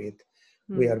born with.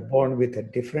 We are born with the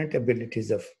different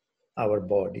abilities of our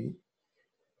body.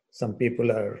 Some people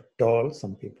are tall,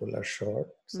 some people are short,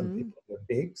 some people are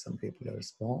big, some people are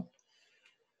small.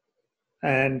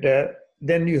 And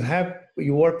then you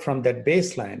work from that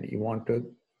baseline. You want to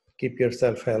keep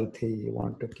yourself healthy, you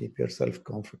want to keep yourself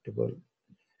comfortable,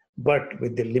 but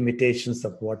with the limitations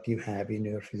of what you have in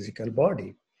your physical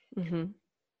body.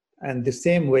 And the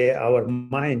same way, our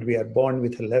mind, we are born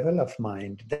with a level of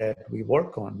mind that we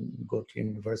work on, go to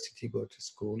university, go to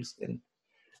schools, and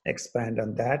expand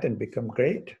on that and become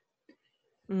great.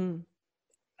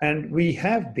 And we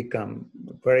have become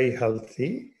very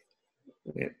healthy,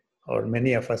 or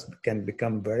many of us can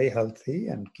become very healthy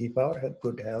and keep our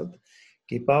good health,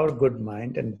 keep our good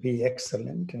mind, and be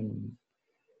excellent and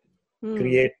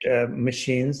create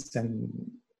machines and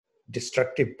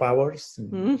destructive powers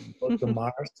and go to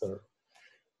Mars, or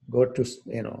go to,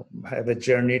 have a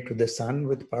journey to the sun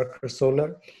with Parker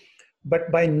Solar.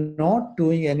 But by not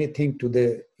doing anything to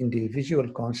the individual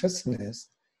consciousness,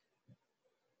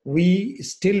 we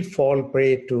still fall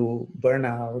prey to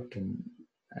burnout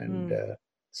and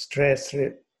stress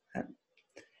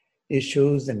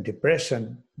issues and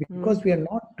depression because we are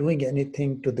not doing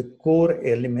anything to the core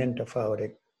element of our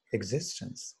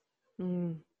existence.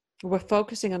 We're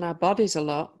focusing on our bodies a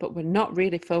lot, but we're not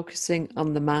really focusing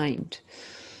on the mind.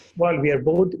 Well, we are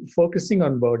both focusing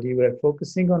on body, we're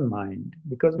focusing on mind,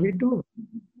 because we do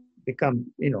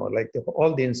become, like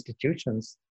all the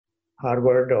institutions,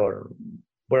 Harvard or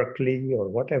Berkeley or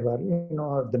whatever,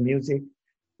 or the music.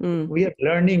 We are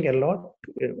learning a lot,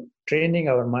 training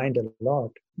our mind a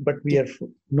lot, but we are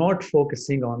not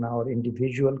focusing on our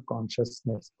individual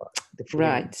consciousness part.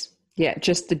 Right. Yeah,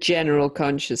 just the general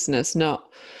consciousness, not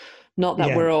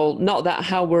that we're all, not that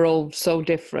how we're all so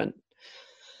different.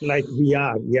 Like we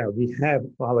have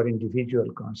our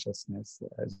individual consciousness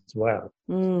as well.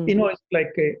 It's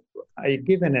like I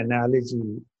give an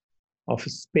analogy of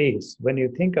space. When you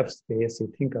think of space,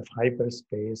 you think of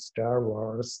hyperspace, Star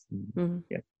Wars.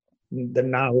 The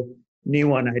now new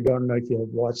one, I don't know if you have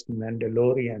watched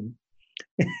Mandalorian.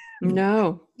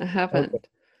 No, I haven't. Okay.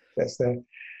 That's that.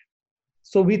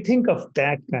 So we think of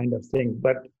that kind of thing,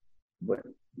 but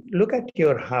look at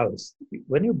your house.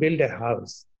 When you build a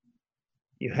house,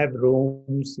 you have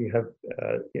rooms, you have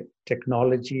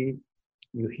technology,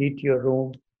 you heat your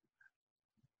room,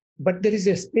 but there is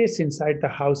a space inside the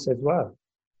house as well.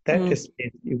 That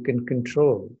space you can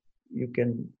control. You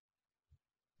can,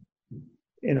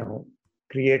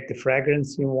 create the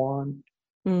fragrance you want.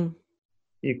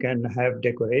 You can have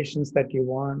decorations that you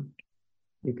want.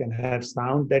 You can have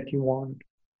sound that you want.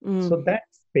 So that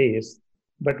space,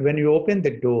 but when you open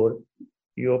the door,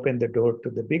 you open the door to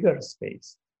the bigger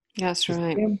space. That's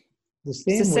right. It's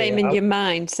the same in your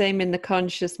mind, same in the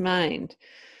conscious mind.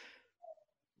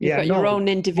 You've got your own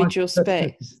individual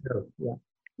space. Yeah.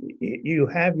 You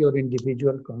have your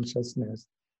individual consciousness,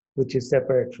 which is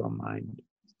separate from mind.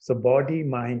 So body,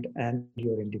 mind, and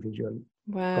your individual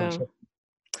consciousness.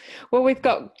 Well, we've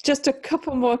got just a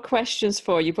couple more questions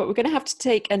for you, but we're going to have to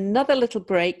take another little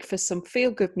break for some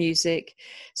feel-good music.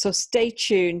 So stay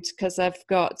tuned, because I've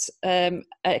got a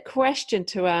question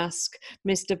to ask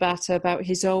Mr. Bhatta about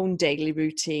his own daily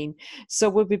routine. So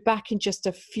we'll be back in just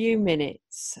a few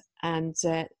minutes. And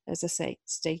as I say,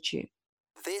 stay tuned.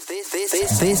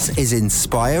 This is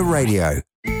Inspire Radio.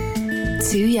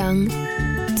 Too young,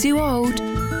 too old,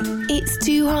 it's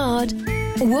too hard.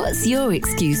 What's your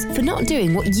excuse for not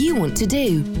doing what you want to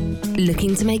do?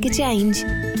 Looking to make a change?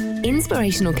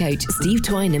 Inspirational coach Steve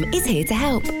Twynham is here to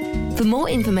help. For more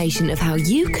information of how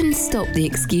you can stop the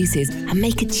excuses and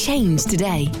make a change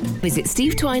today, visit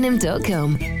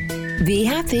stevetwynham.com. Be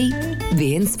happy,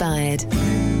 be inspired.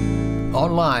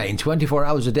 Online, 24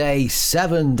 hours a day,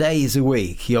 7 days a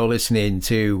week. You're listening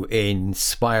to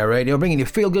Inspire Radio, bringing you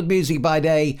feel-good music by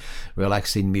day,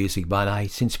 relaxing music by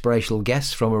night, inspirational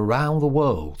guests from around the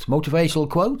world, motivational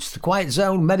quotes, the Quiet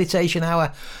Zone, meditation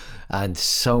hour, and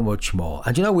so much more.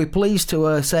 And we're pleased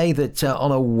to say that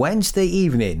on a Wednesday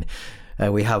evening,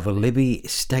 we have Libby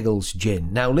Steggles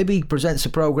Gin. Now, Libby presents a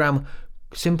program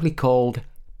simply called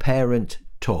Parent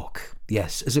Talk.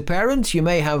 Yes, as a parent, you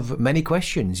may have many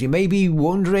questions. You may be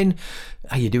wondering,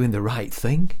 are you doing the right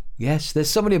thing? Yes, there's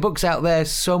so many books out there,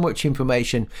 so much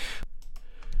information.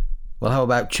 Well, how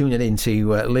about tuning in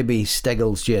to Libby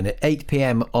Steggles Gin at 8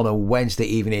 p.m. on a Wednesday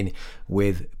evening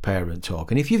with Parent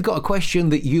Talk. And if you've got a question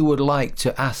that you would like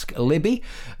to ask Libby,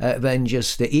 then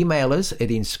just email us at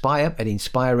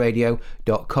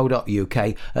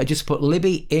inspireradio.co.uk. Just put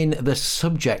Libby in the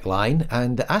subject line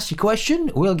and ask your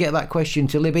question. We'll get that question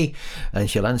to Libby and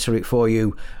she'll answer it for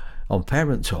you on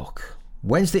Parent Talk.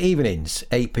 Wednesday evenings,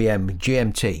 8 p.m.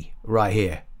 GMT, right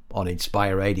here on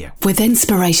Inspire Radio. With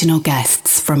inspirational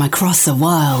guests from across the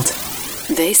world,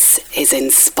 this is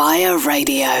Inspire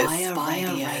Radio.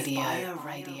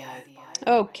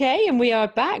 Okay, and we are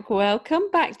back. Welcome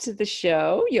back to the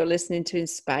show. You're listening to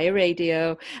Inspire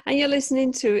Radio, and you're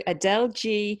listening to Adele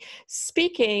G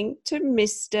speaking to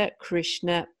Mr.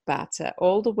 Krishna Bhatta,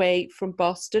 all the way from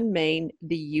Boston, Maine,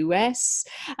 the US.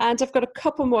 And I've got a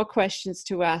couple more questions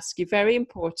to ask you, very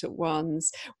important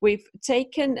ones. We've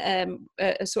taken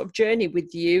a sort of journey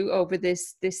with you over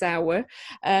this hour,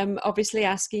 obviously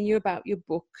asking you about your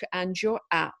book and your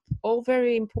app, all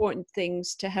very important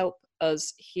things to help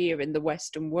us here in the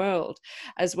Western world,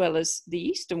 as well as the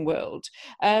Eastern world.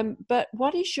 But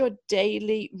what is your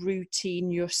daily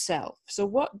routine yourself? So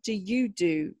what do you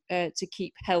do to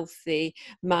keep healthy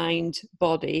mind,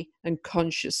 body, and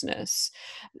consciousness?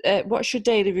 What's your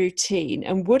daily routine?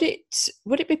 And would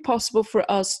it be possible for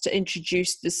us to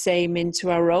introduce the same into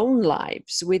our own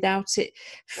lives without it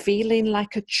feeling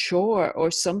like a chore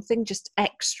or something just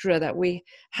extra that we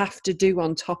have to do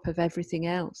on top of everything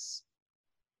else?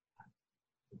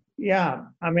 Yeah,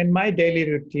 I mean, my daily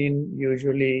routine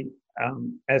usually,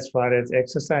 as far as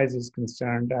exercise is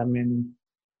concerned, I mean,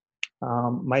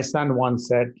 my son once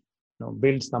said,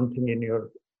 build something in your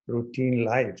routine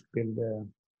life, build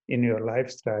in your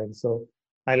lifestyle. So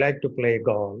I like to play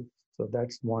golf. So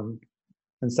that's one.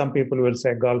 And some people will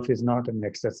say golf is not an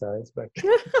exercise, but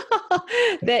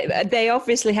they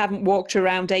obviously haven't walked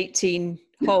around 18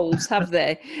 holes, have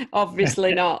they?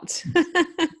 Obviously not.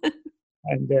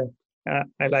 And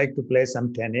I like to play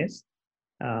some tennis.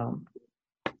 And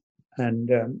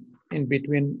in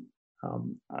between,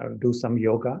 I'll do some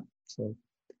yoga. So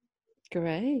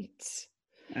great.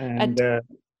 And you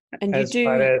as do.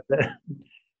 Far as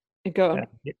go on.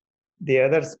 The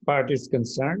other part is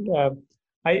concerned,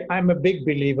 I'm a big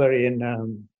believer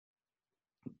in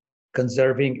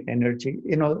conserving energy.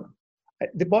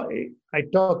 The body, I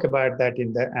talk about that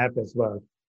in the app as well.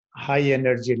 High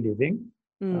energy living.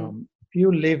 If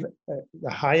you live, the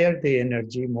higher the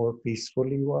energy, more peaceful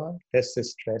you are, less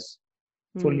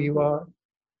stressful you are,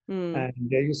 and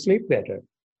you sleep better.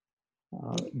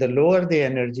 The lower the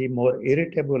energy, more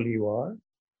irritable you are,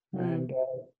 and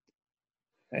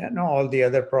all the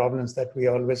other problems that we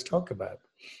always talk about.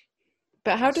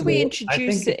 But how do we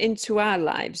introduce it into our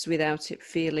lives without it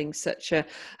feeling such a,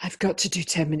 I've got to do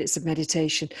 10 minutes of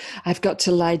meditation, I've got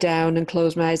to lie down and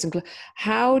close my eyes and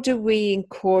how do we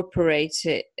incorporate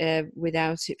it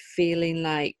without it feeling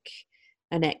like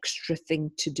an extra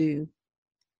thing to do?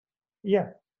 Yeah,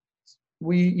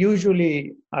 we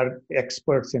usually are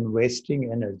experts in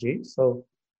wasting energy. So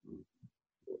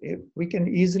we can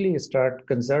easily start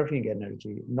conserving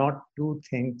energy, not do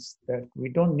things that we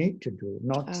don't need to do,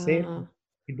 not say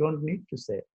we don't need to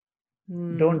say,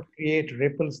 don't create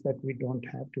ripples that we don't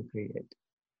have to create.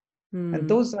 And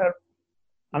those are,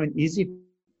 easy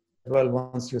well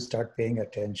once you start paying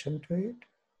attention to it,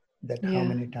 that how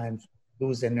many times you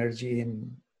lose energy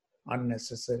in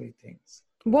unnecessary things.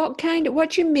 What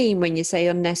do you mean when you say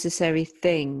unnecessary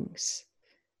things?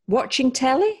 Watching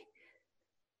telly?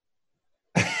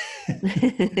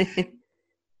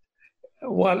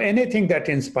 Well, anything that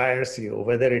inspires you,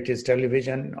 whether it is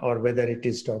television or whether it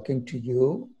is talking to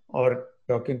you or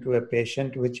talking to a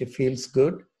patient, which feels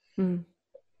good,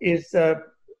 is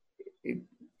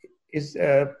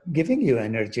giving you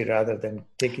energy rather than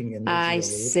taking energy away. I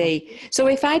see. So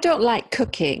if I don't like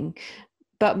cooking,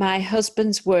 but my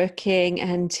husband's working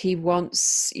and he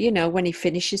wants, when he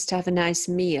finishes to have a nice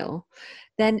meal,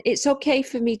 then it's okay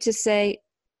for me to say,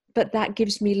 but that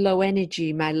gives me low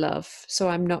energy, my love, so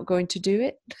I'm not going to do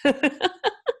it.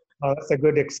 Oh, that's a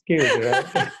good excuse,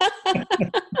 right?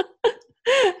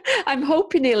 I'm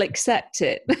hoping he'll accept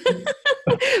it.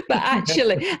 But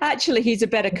actually, he's a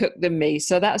better cook than me,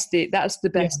 so that's the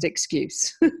best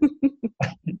excuse.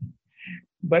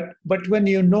 But when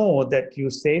you know that you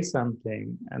say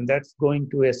something and that's going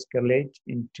to escalate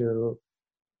into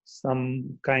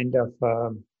some kind of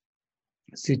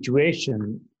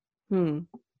situation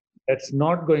that's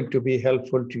not going to be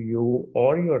helpful to you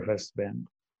or your husband.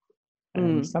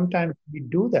 And sometimes we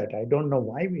do that. I don't know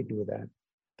why we do that.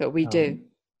 But we do.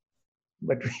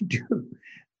 But we do.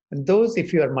 And those,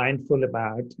 if you are mindful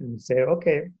about and say,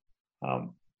 okay,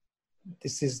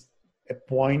 this is a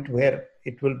point where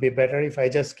it will be better if I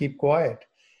just keep quiet.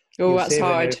 Oh, that's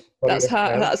hard. That's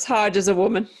hard. That's hard as a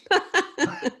woman.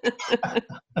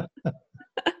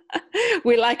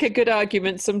 We like a good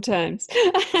argument sometimes.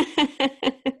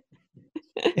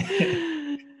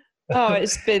 Oh,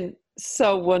 it's been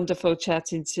so wonderful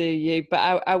chatting to you.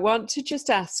 But I want to just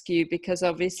ask you, because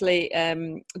obviously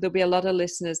there'll be a lot of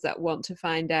listeners that want to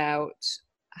find out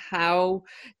how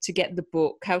to get the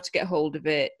book, how to get hold of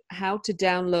it, how to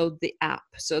download the app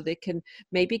so they can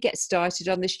maybe get started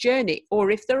on this journey,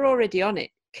 or if they're already on it,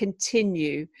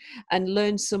 continue and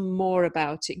learn some more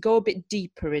about it, go a bit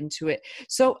deeper into it.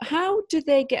 So how do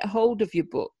they get hold of your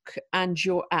book and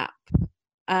your app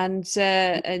and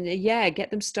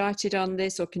get them started on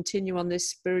this or continue on this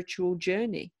spiritual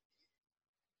journey?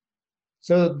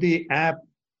 So the app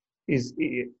is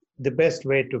the best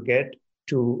way to get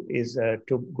to is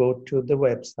to go to the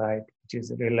website, which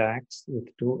is Relaxx with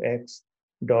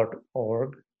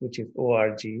 2x.org, which is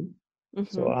ORG.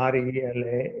 So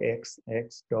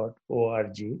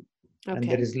relaxx.org. Okay. And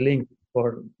there is link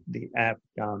for the app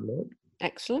download.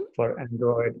 Excellent. For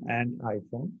Android and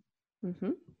iPhone.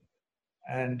 Mm-hmm.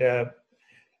 And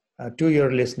to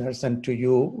your listeners and to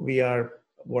you, we are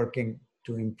working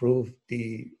to improve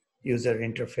the user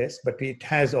interface, but it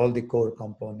has all the core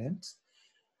components.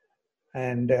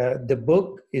 And the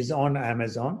book is on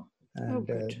Amazon, and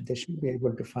they should be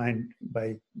able to find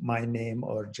by my name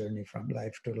or Journey from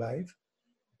Life to Life.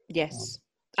 Yes,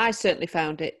 I certainly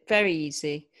found it very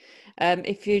easy.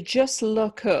 If you just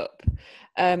look up,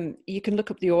 you can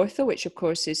look up the author, which of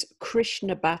course is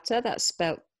Krishna Bhatta. That's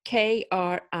spelled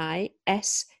Krishna,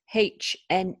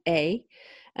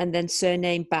 and then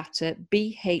surname Bhatta,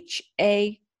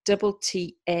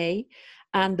 Bhatta.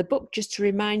 And the book, just to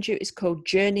remind you, is called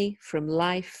Journey from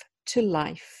Life to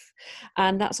Life.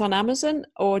 And that's on Amazon,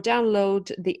 or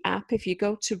download the app if you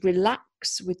go to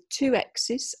Relaxx with 2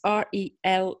 X's,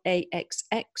 relaxx.org.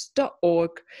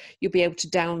 You'll be able to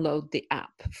download the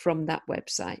app from that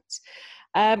website.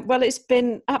 Well, it's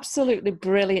been absolutely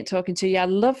brilliant talking to you. I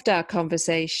loved our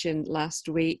conversation last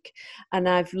week, and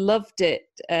I've loved it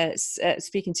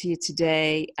speaking to you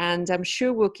today. And I'm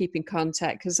sure we'll keep in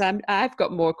contact, because I've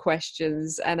got more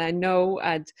questions, and I know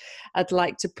I'd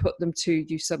like to put them to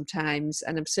you sometimes.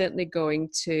 And I'm certainly going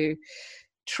to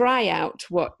try out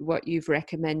what you've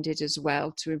recommended as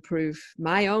well to improve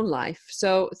my own life.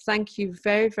 So thank you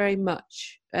very, very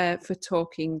much for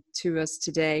talking to us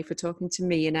today, for talking to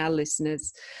me and our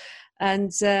listeners.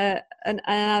 And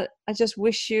I just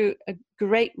wish you a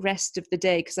great rest of the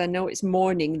day, because I know it's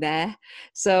morning there.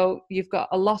 So you've got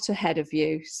a lot ahead of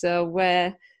you. So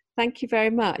thank you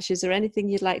very much. Is there anything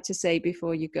you'd like to say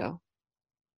before you go?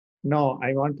 No,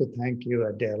 I want to thank you,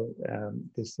 Adele.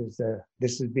 This has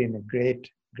been a great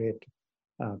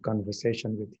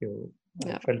conversation with you.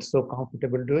 I felt so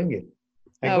comfortable doing it.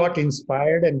 I got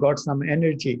inspired and got some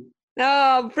energy.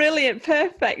 Oh, brilliant.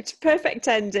 Perfect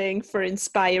ending for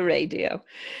Inspire Radio.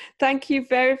 Thank you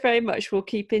very, very much. We'll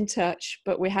keep in touch,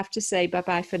 but we have to say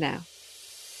bye-bye for now.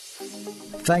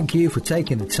 Thank you for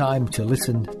taking the time to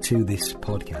listen to this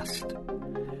podcast.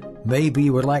 Maybe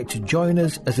you would like to join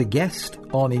us as a guest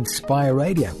on Inspire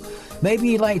Radio. Maybe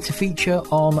you'd like to feature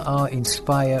on our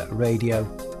Inspire Radio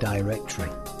directory.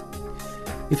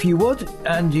 If you would,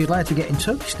 and you'd like to get in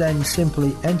touch, then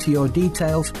simply enter your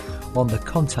details on the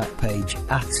contact page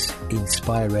at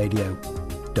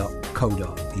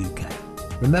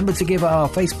inspireradio.co.uk. Remember to give our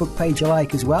Facebook page a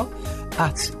like as well,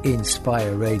 at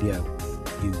Inspire Radio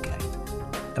UK.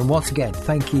 And once again,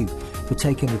 thank you for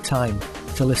taking the time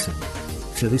to listen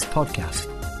to this podcast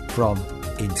from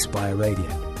Inspire Radio,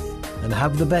 and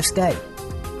have the best day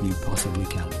you possibly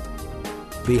can.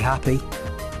 Be happy,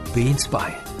 be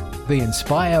inspired. The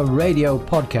Inspire Radio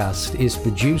podcast is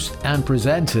produced and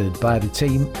presented by the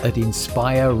team at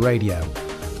Inspire Radio.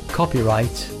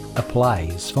 Copyright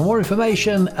applies. For more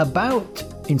information about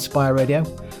Inspire Radio,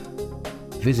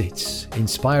 visit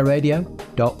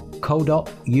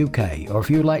inspireradio.co.uk, or if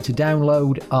you'd like to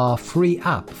download our free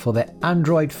app for the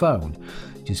Android phone,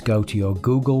 just go to your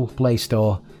Google Play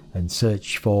Store and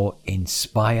search for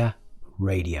Inspire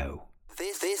Radio.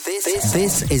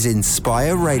 This is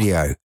Inspire Radio.